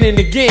again and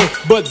again,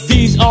 but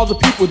these are the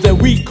people that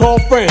we call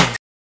friends.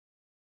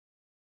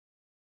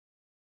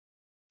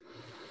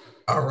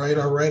 All right.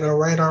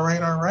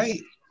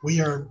 We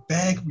are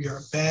back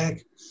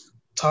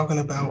talking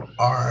about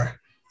our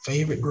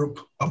favorite group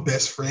of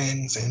best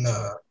friends. And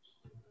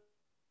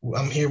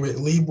I'm here with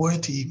Leeboy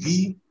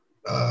TV.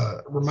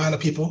 Remind the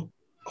people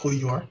who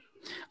you are.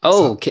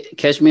 Oh,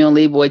 catch me on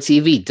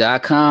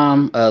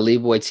LeeboyTV.com,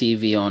 Leeboy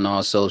TV on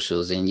all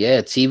socials. And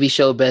yeah, TV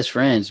show Best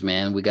Friends,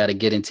 man. We got to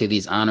get into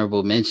these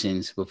honorable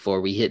mentions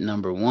before we hit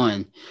number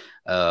one.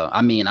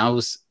 I mean, I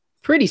was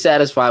pretty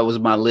satisfied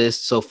with my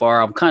list so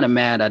far. I'm kind of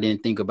mad I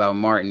didn't think about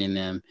Martin and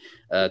them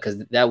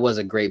because that was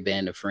a great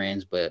band of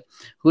friends. But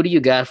who do you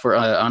got for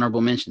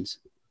honorable mentions?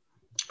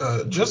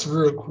 Just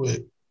real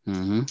quick,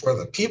 for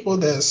the people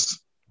that's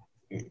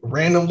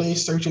randomly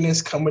searching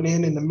this, coming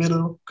in the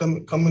middle,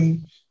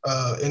 coming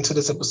into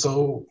this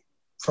episode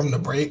from the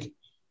break,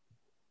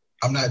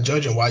 I'm not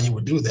judging why you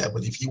would do that,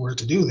 but if you were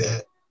to do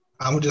that,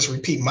 I'm gonna just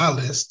repeat my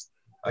list.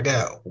 I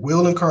got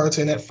Will and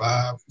Carlton at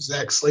 5,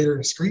 Zach Slater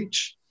and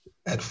Screech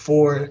at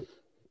 4,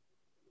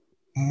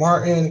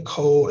 Martin,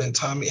 Cole, and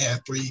Tommy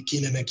at 3,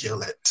 Keenan and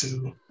Kel at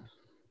 2.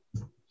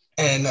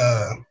 And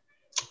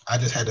I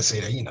just had to say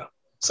that,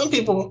 some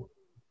people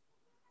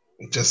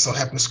just so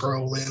happen to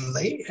scroll in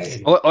late.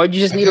 Hey, or you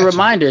just need a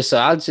reminder. So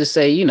I'll just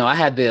say, I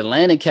had the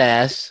Atlanta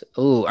cast.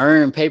 Ooh,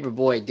 Earn,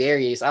 Paperboy,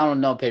 Darius. I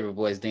don't know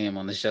Paperboy's name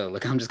on the show.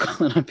 Look, I'm just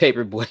calling him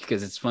Paperboy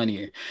because it's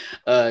funnier.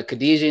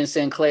 Khadijah and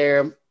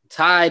Sinclair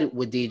tied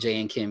with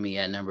DJ and Kimmy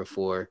at number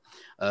 4.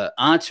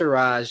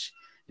 Entourage,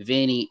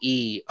 Vinny,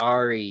 E,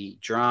 Ari,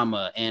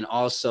 Drama, and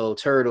also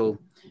Turtle.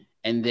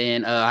 And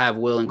then I have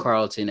Will and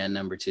Carlton at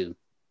number 2.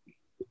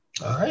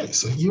 All right,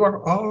 so you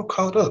are all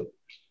caught up.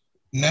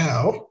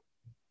 Now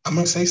I'm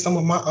gonna say some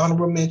of my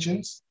honorable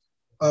mentions.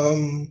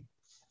 Um,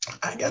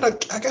 I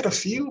got a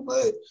few,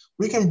 but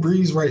we can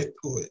breeze right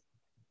through it.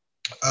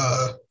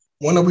 Uh,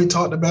 One that we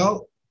talked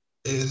about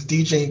is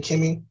DJ and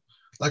Kimmy.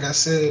 Like I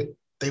said,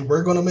 they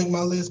were gonna make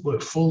my list,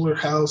 but Fuller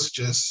House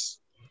just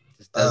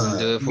Just doesn't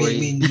do it for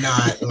made you. me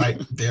not like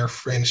their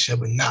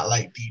friendship and not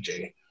like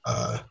DJ.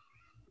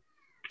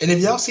 And if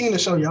y'all seen the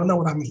show, y'all know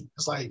what I mean.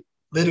 It's like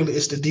literally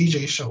it's the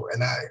DJ show,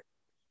 and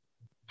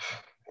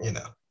you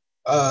know,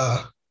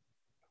 uh,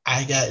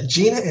 I got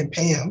Gina and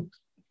Pam.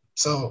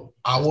 So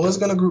I That's was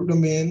dope. gonna group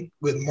them in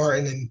with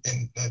Martin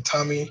and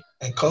Tommy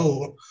and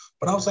Cole,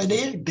 but I was like,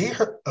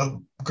 they're a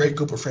great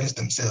group of friends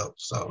themselves.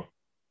 So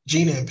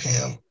Gina and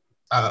Pam,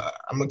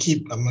 I'm gonna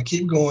keep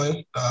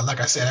going.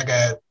 Like I said, I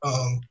got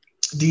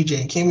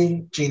DJ and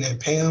Kimmy, Gina and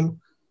Pam.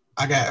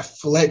 I got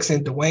Flex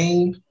and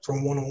Dwayne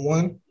from One on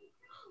One.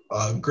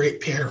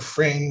 Great pair of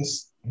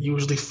friends.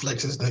 Usually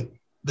Flex is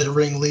the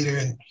ringleader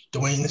and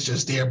Dwayne is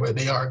just there, but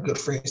they are good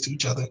friends to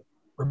each other.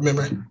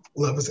 Remember,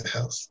 love is a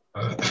house.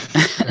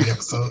 Great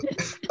episode.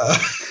 Uh,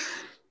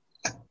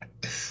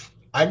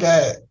 I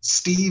got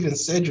Steve and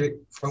Cedric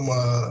from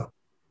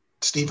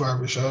Steve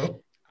Harvey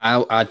Show.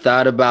 I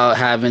thought about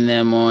having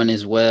them on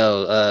as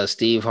well.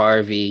 Steve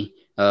Harvey.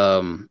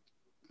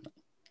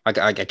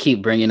 I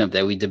keep bringing up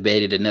that we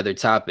debated another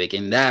topic,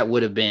 and that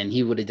would have been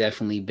he would have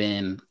definitely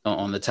been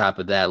on the top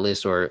of that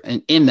list or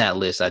in that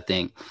list, I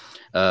think.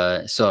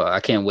 So I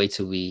can't wait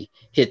till we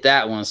hit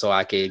that one so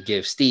I could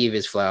give Steve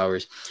his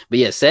flowers. But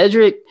yeah,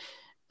 Cedric,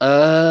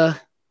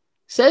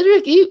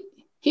 Cedric,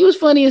 he was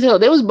funny as hell.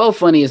 They was both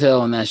funny as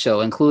hell on that show,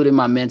 including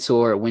my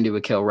mentor, Wendy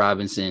Raquel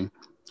Robinson.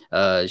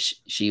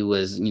 She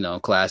was,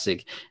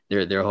 classic.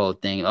 Their whole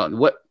thing.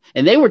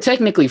 And they were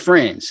technically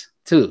friends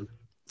too.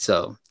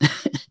 So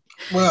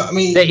Well, I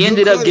mean, they you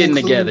ended up could getting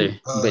include, together.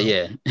 But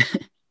yeah,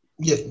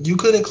 yeah, you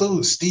could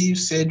include Steve,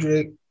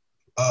 Cedric,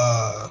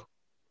 uh,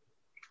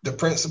 the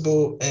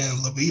principal, and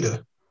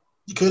Levita.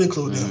 You could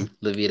include them,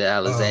 Levita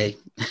um, Alizé.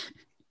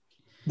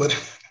 but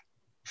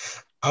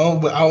I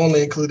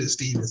only included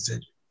Steve and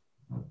Cedric.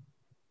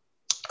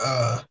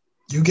 Uh,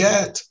 you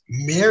got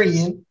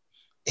Marion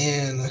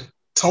and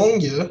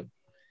Tonya.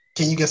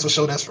 Can you guess what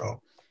show that's from?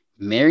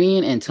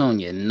 Marion and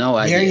Tonya, no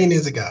idea. Marion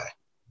is a guy.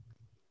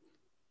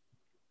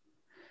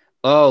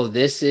 Oh,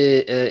 this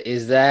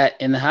is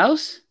that in the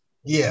house?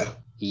 Yeah.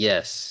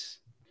 Yes.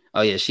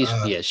 Oh yeah,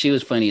 she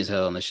was funny as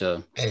hell on the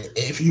show. And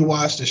if you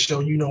watch the show,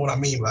 you know what I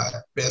mean by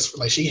best.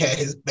 Like she had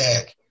his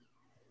back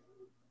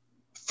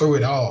through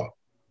it all.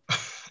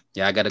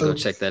 Yeah, I gotta go through,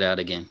 check that out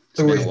again. It's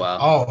through been a it while.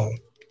 all.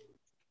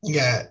 You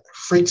got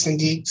Freaks and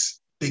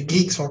Geeks, the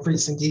geeks from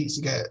Freaks and Geeks.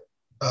 You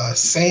got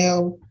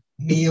Sam,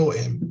 Neil,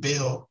 and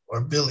Bill or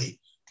Billy.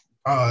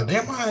 I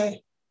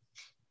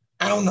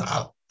don't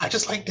know. I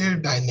just like their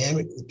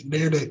dynamic.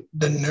 They're the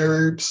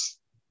nerds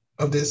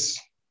of this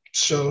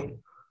show.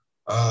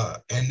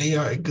 And they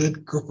are a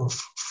good group of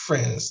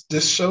friends.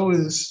 This show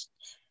is,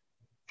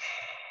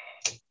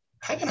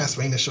 how can I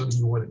explain the show to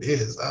you what it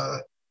is? I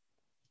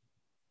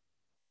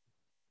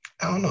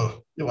don't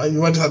know. You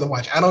want to have to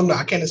watch. I don't know.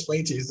 I can't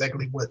explain to you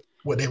exactly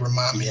what they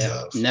remind me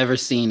of. Never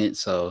seen it,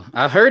 so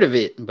I've heard of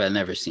it, but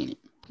never seen it.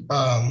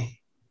 And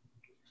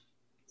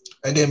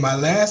then my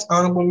last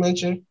honorable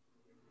mention,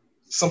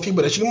 some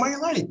people that you might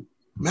like,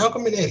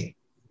 Malcolm and Eddie.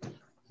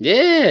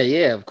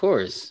 Yeah, of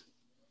course.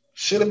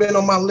 Should have been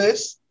on my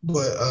list,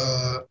 but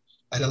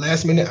at the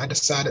last minute, I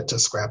decided to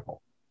scrap them.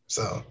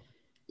 So,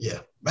 yeah,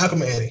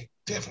 Malcolm and Eddie,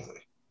 definitely.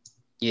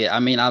 Yeah,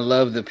 I mean, I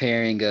love the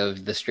pairing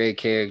of the straight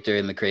character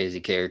and the crazy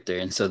character,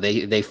 and so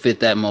they fit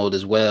that mold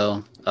as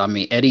well. I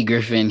mean, Eddie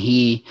Griffin,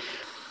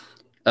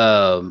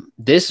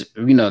 this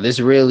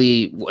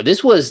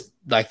was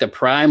like the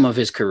prime of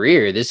his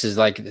career. This is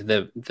like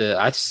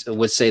I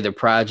would say the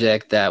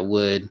project that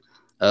would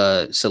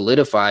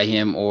solidify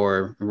him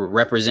or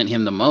represent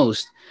him the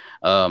most.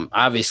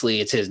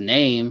 Obviously, it's his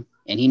name.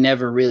 And he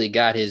never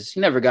got his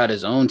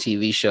own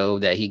TV show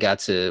that he got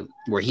to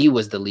where he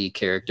was the lead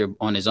character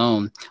on his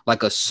own,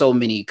 like so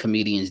many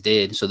comedians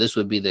did. So this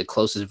would be the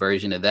closest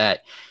version of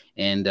that.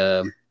 And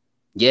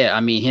yeah,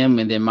 I mean him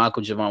and then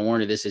Michael Javon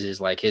Warner. This is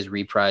his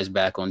reprise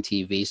back on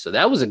TV. So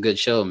that was a good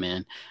show,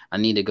 man. I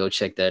need to go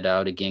check that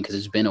out again because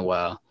it's been a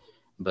while.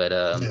 But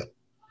yeah,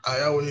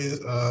 I always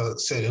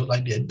said it was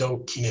like the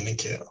adult Keenan and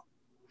Kel.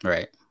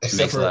 Right,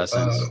 except makes a lot of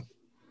sense.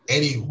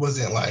 Eddie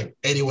wasn't like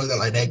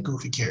that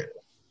goofy character.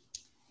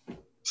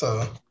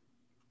 So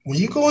when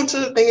you go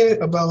into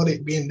thinking about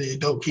it being the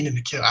adult Keenan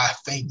and Kel, I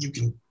think you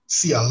can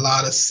see a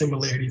lot of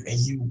similarities and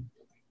you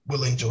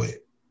will enjoy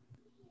it.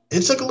 It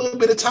took a little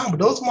bit of time,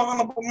 but those are my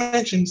honorable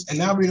mentions. And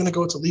now we're going to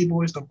go to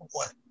Leeboy's number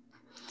one.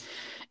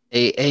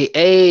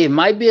 It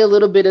might be a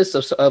little bit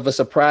of a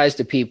surprise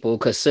to people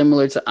because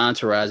similar to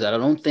Entourage, I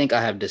don't think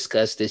I have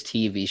discussed this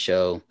TV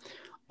show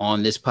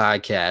on this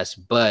podcast,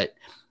 but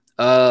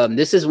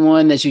this is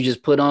one that you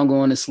just put on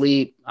going to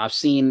sleep. I've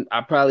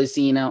probably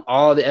seen out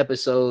all the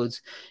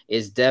episodes.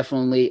 It's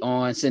definitely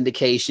on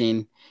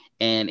syndication.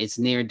 and it's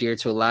near and dear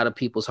to a lot of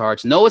people's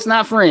hearts. No, it's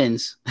not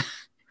Friends.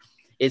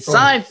 It's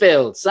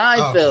Seinfeld.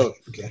 Seinfeld.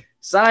 Okay.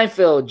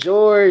 Seinfeld.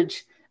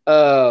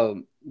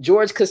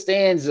 George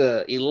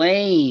Costanza,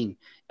 Elaine,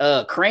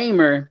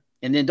 Kramer,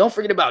 and then don't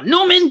forget about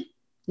Newman.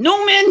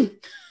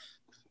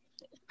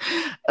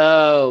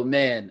 Oh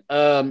man.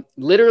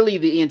 Literally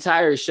the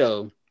entire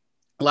show.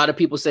 A lot of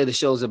people say the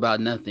show's about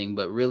nothing,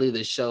 but really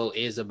the show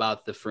is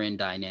about the friend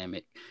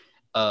dynamic,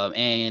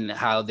 and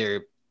how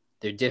they're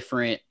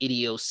different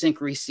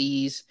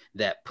idiosyncrasies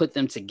that put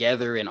them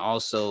together and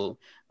also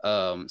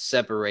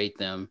separate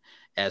them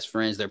as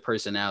friends, their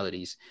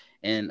personalities.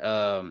 And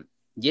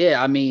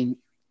yeah, I mean,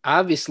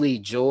 obviously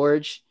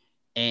George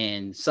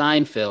and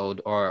Seinfeld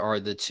are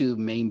the two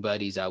main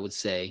buddies, I would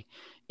say.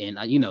 And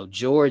you know,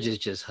 George is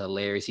just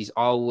hilarious. He's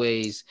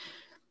always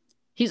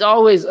he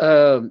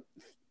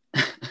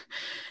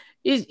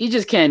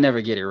just can't never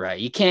get it right.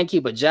 You can't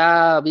keep a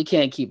job, you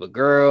can't keep a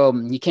girl,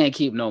 you can't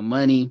keep no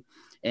money.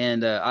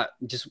 And I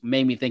just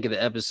made me think of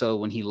the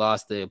episode when he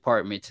lost the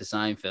apartment to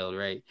Seinfeld,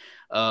 right?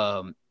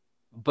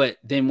 But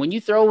then when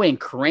you throw in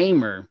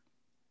Kramer,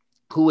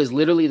 who is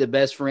literally the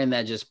best friend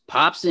that just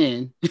pops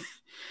in,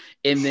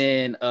 and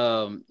then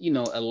you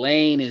know,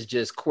 Elaine is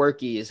just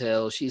quirky as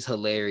hell. She's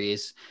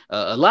hilarious.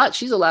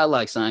 She's a lot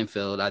like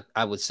Seinfeld,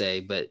 I would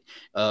say, but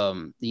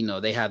you know,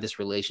 they have this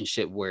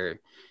relationship where,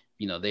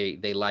 you know,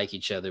 they like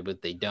each other,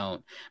 but they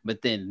don't.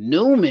 But then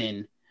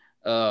Newman,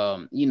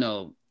 you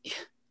know,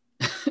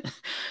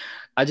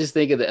 I just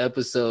think of the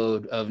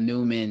episode of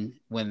Newman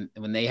when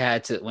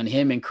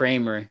him and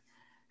Kramer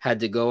had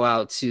to go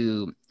out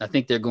to, I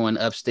think they're going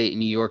upstate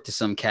New York to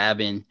some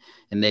cabin,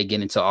 and they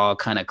get into all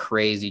kind of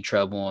crazy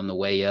trouble on the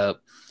way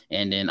up.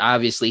 And then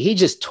obviously he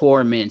just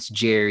torments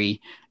Jerry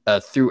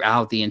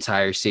throughout the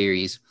entire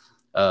series.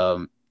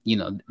 You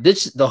know,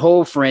 the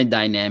whole friend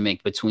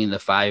dynamic between the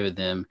five of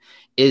them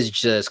is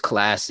just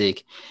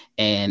classic.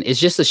 And it's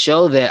just a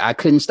show that I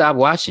couldn't stop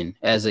watching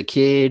as a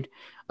kid,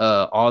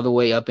 all the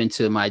way up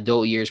into my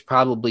adult years,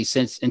 probably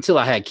until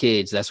I had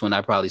kids. That's when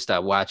I probably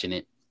stopped watching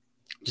it,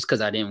 just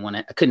because I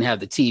couldn't have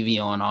the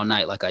TV on all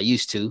night like I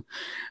used to.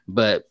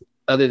 But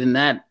other than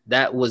that,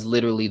 that was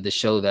literally the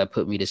show that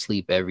put me to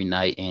sleep every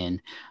night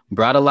and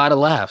brought a lot of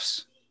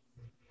laughs.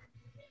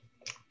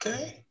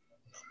 Okay.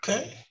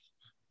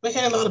 We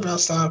had a lot about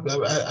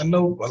Seinfeld. I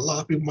know a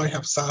lot of people might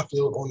have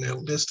Seinfeld on their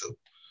list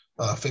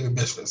of favorite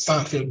best friends,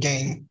 Seinfeld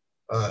game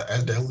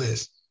as their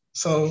list.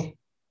 So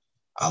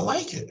I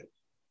like it.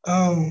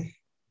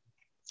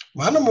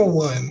 My number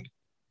one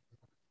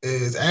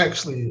is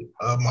actually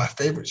my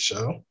favorite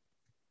show.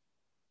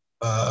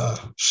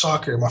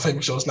 Shocker, my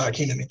favorite show is not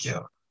Kenan and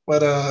Kel.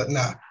 But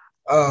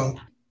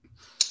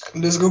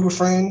this group of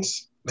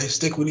friends, they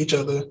stick with each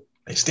other,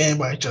 they stand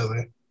by each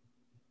other.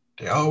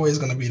 They're always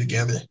gonna be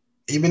together.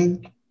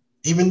 Even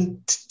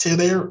till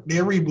their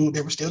reboot,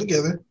 they were still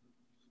together.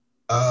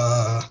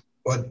 Or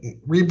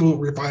reboot,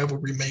 revival,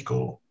 remake,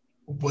 or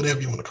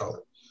whatever you want to call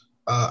it.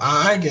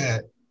 I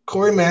got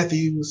Corey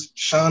Matthews,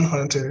 Sean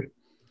Hunter,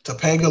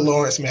 Topanga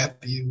Lawrence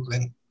Matthews,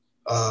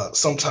 and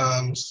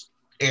sometimes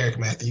Eric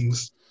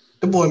Matthews.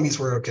 The Boy Meets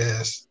World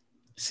cast.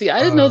 See, I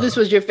didn't know this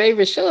was your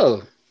favorite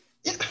show.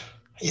 Yeah.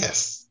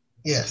 Yes.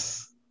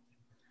 It's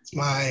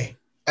my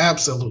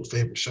absolute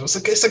favorite show.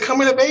 It's a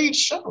coming of age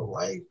show.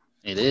 Like,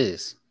 it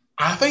is.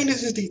 I think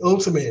this is the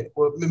ultimate.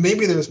 Well,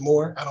 maybe there's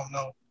more. I don't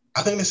know.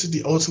 I think this is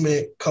the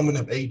ultimate coming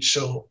of age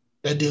show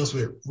that deals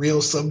with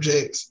real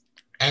subjects,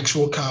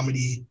 actual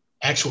comedy,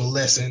 actual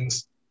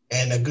lessons,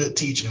 and a good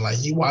teaching.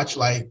 Like, you watch,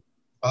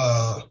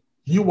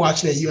 you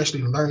watching it, you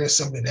actually learning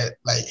something that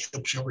like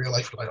helps your real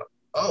life. You're like,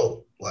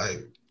 oh, like,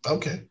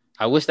 okay.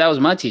 I wish that was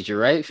my teacher,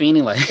 right?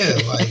 Feeney, like, yeah,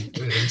 like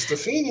Mr.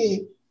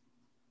 Feeney.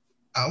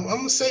 I'm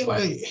gonna say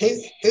like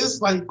his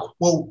like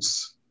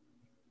quotes.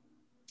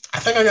 I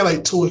think I got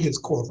like two of his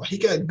quotes. Like, he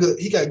got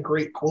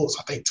great quotes.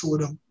 I think two of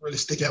them really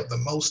stick out the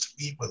most to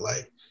me. But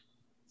like,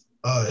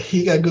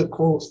 he got good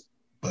quotes.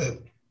 But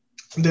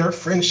their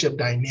friendship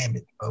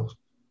dynamic of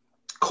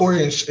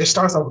Corey and it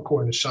starts off with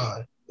Corey and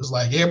Sean. It's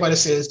like everybody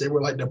says they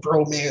were like the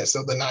bromance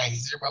of the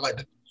 '90s. Everybody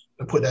like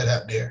to put that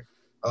out there.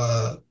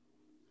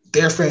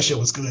 Their friendship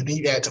was good. Then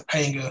you add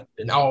Topanga,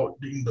 and all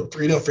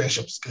three of them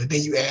friendships good.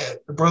 Then you add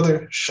the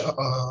brother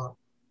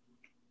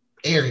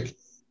Eric.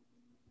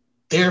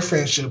 Their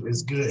friendship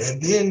is good.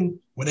 And then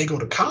when they go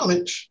to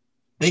college,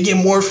 they get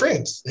more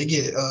friends. They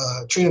get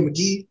Trina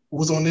McGee, who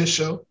was on this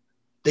show.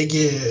 They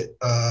get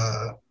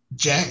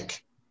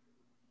Jack,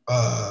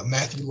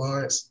 Matthew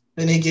Lawrence.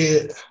 Then they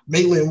get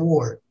Maitland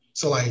Ward.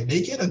 So like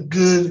they get a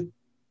good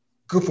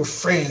group of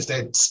friends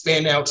that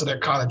span out to their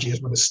college years,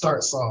 but it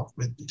starts off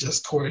with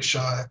just Corey,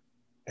 Sean,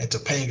 and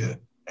Topanga.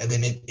 And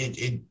then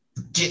it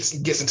gets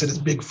into this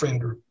big friend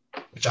group,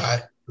 which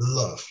I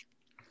love.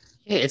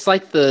 Yeah, it's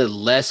like the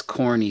less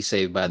corny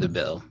Saved by the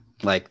Bell.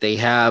 Like, they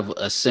have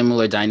a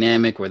similar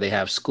dynamic where they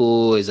have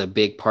school is a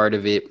big part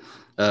of it.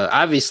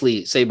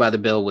 Obviously, Saved by the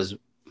Bell was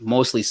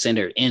mostly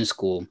centered in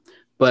school,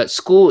 but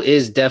school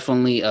is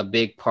definitely a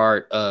big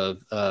part of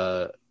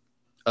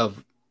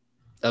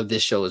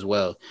this show as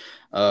well.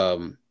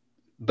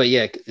 But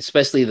yeah,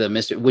 especially the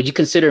Mr. Would you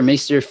consider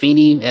Mr.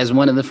 Feeney as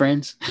one of the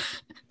friends?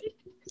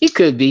 He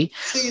could be.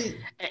 See,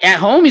 At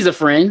home, he's a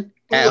friend.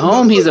 At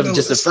home, he's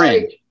just a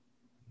friend.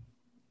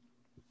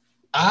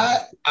 Like, I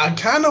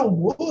kind of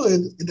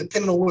would,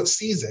 depending on what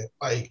season.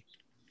 Like,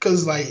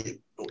 because like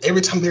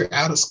every time they're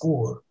out of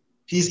school,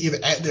 he's either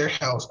at their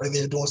house or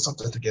they're doing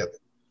something together.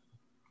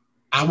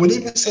 I would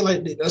even say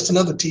like there's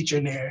another teacher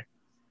in there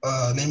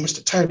named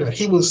Mr. Turner.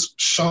 He was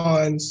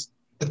Sean's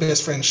the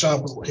best friend.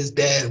 Sean was his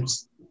dad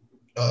was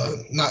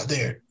not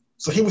there,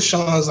 so he was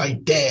Sean's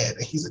like dad,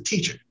 and he's a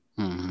teacher.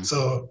 Mm-hmm.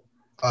 So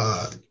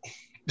that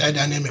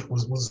dynamic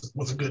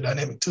was a good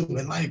dynamic too.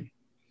 And like,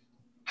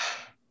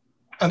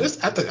 I just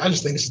think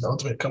this is the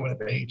ultimate coming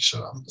of age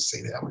show. I'm gonna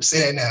say that. I'm gonna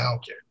say that now. I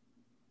don't care.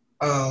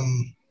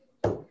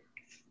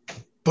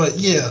 But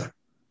yeah,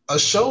 a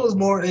show is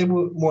more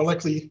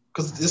likely,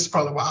 because this is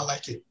probably why I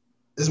like it.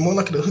 It's more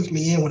likely to hook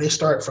me in when they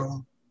start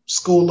from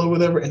school or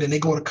whatever, and then they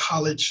go to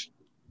college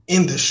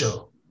in the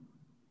show.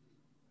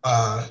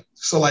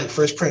 So like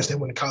Fresh Prince, they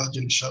went to college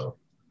in the show.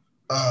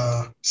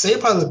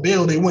 Saved by the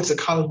Bell, they went to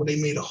college, but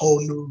they made a whole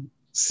new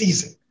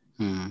season.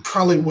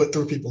 Probably what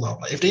threw people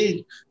off. Like if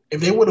they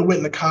would have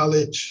went to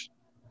college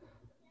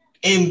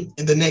in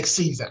the next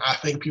season, I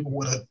think people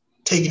would have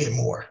taken it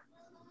more.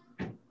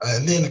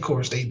 And then of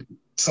course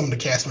some of the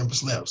cast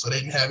members left, so they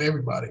didn't have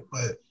everybody.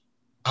 But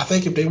I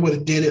think if they would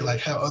have did it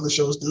like how other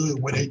shows do it,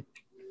 where the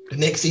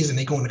next season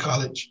they go into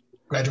college,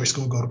 graduate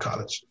school, go to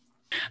college.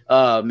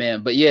 Oh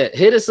man, but yeah,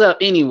 hit us up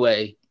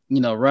anyway.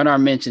 Run our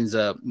mentions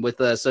up with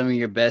some of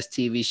your best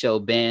TV show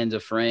bands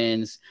of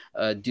friends,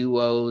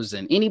 duos,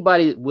 and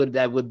anybody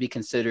that would be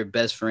considered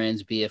best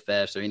friends,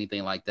 BFFs, or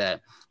anything like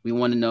that. We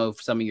want to know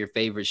some of your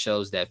favorite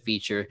shows that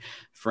feature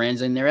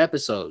friends in their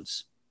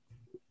episodes.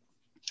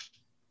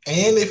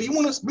 And if you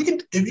want us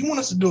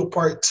to do a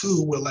part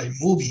 2 with like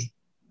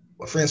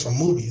with friends from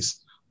movies,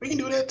 we can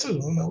do that too.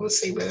 We'll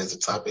save that as a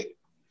topic.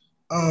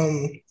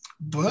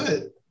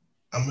 But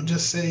I'm gonna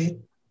just say,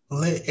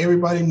 let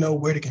everybody know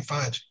where they can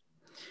find you.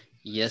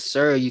 Yes,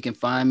 sir. You can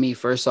find me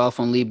first off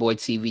on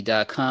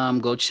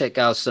LeeboyTV.com. Go check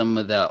out some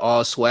of the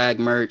all swag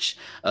merch,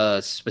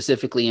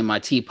 specifically in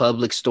my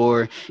TeePublic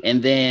store.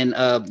 And then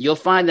you'll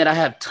find that I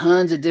have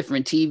tons of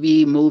different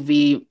TV,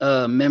 movie,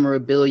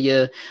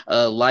 memorabilia,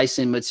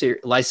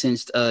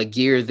 licensed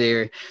gear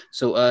there.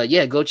 So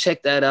yeah, go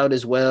check that out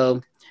as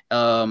well.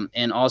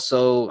 And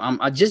also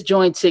I just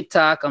joined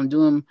TikTok. I'm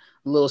doing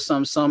a little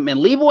something. And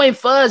Leeboy and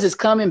Fuzz is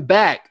coming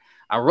back.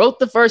 I wrote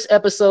the first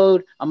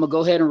episode. I'm gonna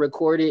go ahead and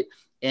record it.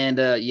 And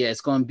yeah,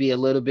 it's going to be a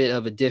little bit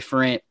of a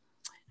different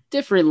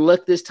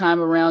look this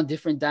time around,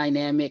 different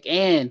dynamic,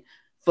 and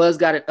Fuzz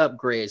got an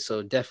upgrade,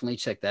 so definitely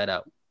check that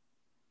out.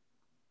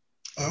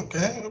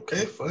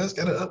 Okay, Fuzz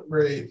got an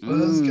upgrade.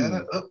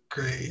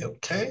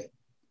 Okay.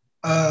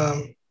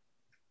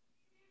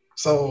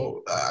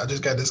 So I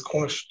just got this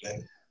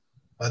question.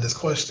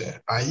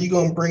 Are you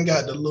gonna bring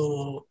out the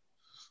little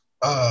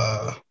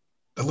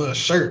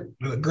shirt,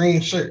 the green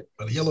shirt,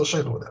 or the yellow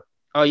shirt, or whatever?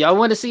 Oh, y'all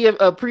want to see a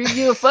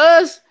preview of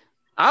Fuzz?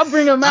 I'll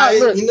bring them out.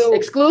 Look,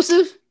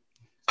 exclusive.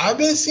 I've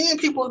been seeing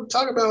people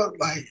talk about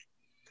like,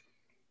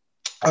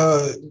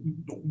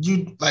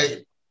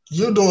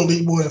 you're doing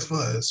Leeboy and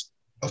Fuzz.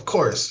 Of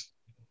course,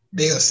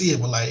 they'll see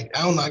it, but like,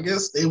 I don't know. I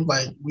guess they were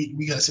like,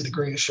 we gotta see the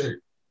green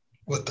shirt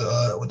with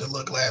the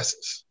little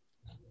glasses.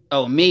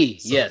 Oh, me,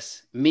 so,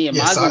 yes, me and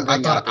my. So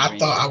I thought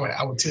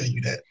I would tell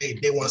you that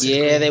they want to see.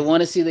 Yeah, they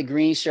want to see the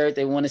green shirt.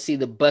 They want to see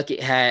the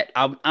bucket hat.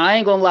 I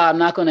ain't gonna lie, I'm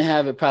not gonna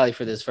have it probably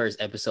for this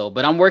first episode,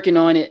 but I'm working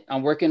on it.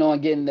 I'm working on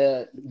getting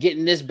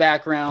this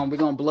background. We're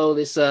gonna blow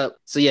this up.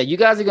 So yeah, you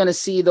guys are gonna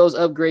see those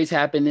upgrades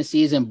happen this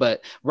season.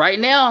 But right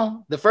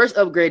now, the first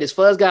upgrade is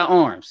Fuzz got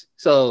arms.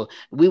 So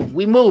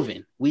we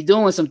moving. We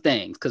doing some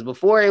things, because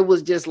before it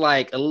was just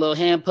like a little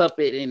hand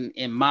puppet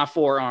in my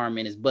forearm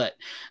in his butt.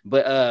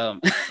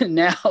 But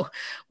now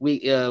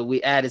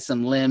we added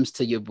some limbs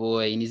to your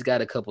boy, and he's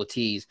got a couple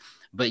tees.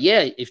 But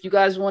yeah, if you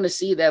guys want to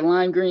see that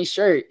lime green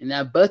shirt and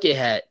that bucket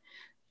hat,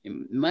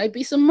 it might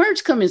be some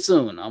merch coming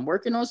soon. I'm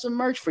working on some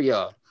merch for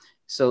y'all.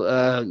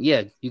 So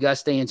yeah, you guys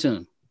stay in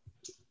tune.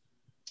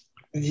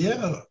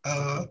 Yeah.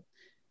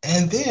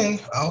 And then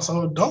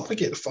also don't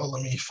forget to follow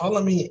me.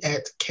 Follow me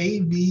at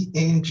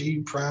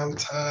KVNG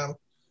Primetime.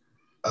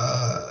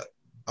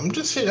 I'm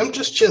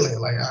just chilling.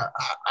 Like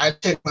I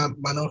check my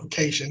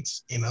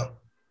notifications, No,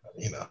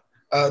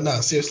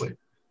 seriously.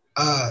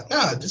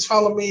 Just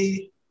follow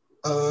me.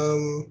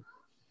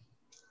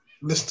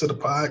 Listen to the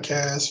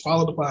podcast.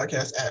 Follow the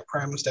podcast at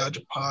Prime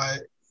Nostalgia Pod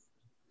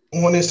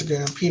on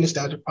Instagram, P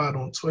Nostalgia Pod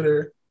on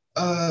Twitter.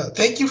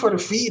 Thank you for the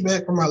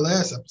feedback from our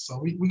last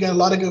episode. We got a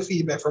lot of good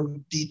feedback from the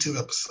D2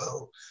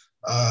 episode.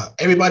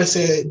 Everybody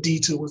said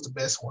D2 was the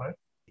best one.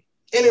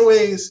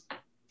 Anyways,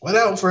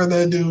 without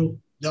further ado,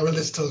 y'all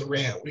listen to us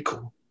rant. We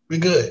cool. We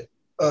good.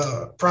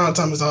 Prime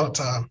time is all the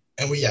time,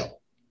 and we out.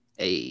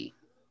 Hey.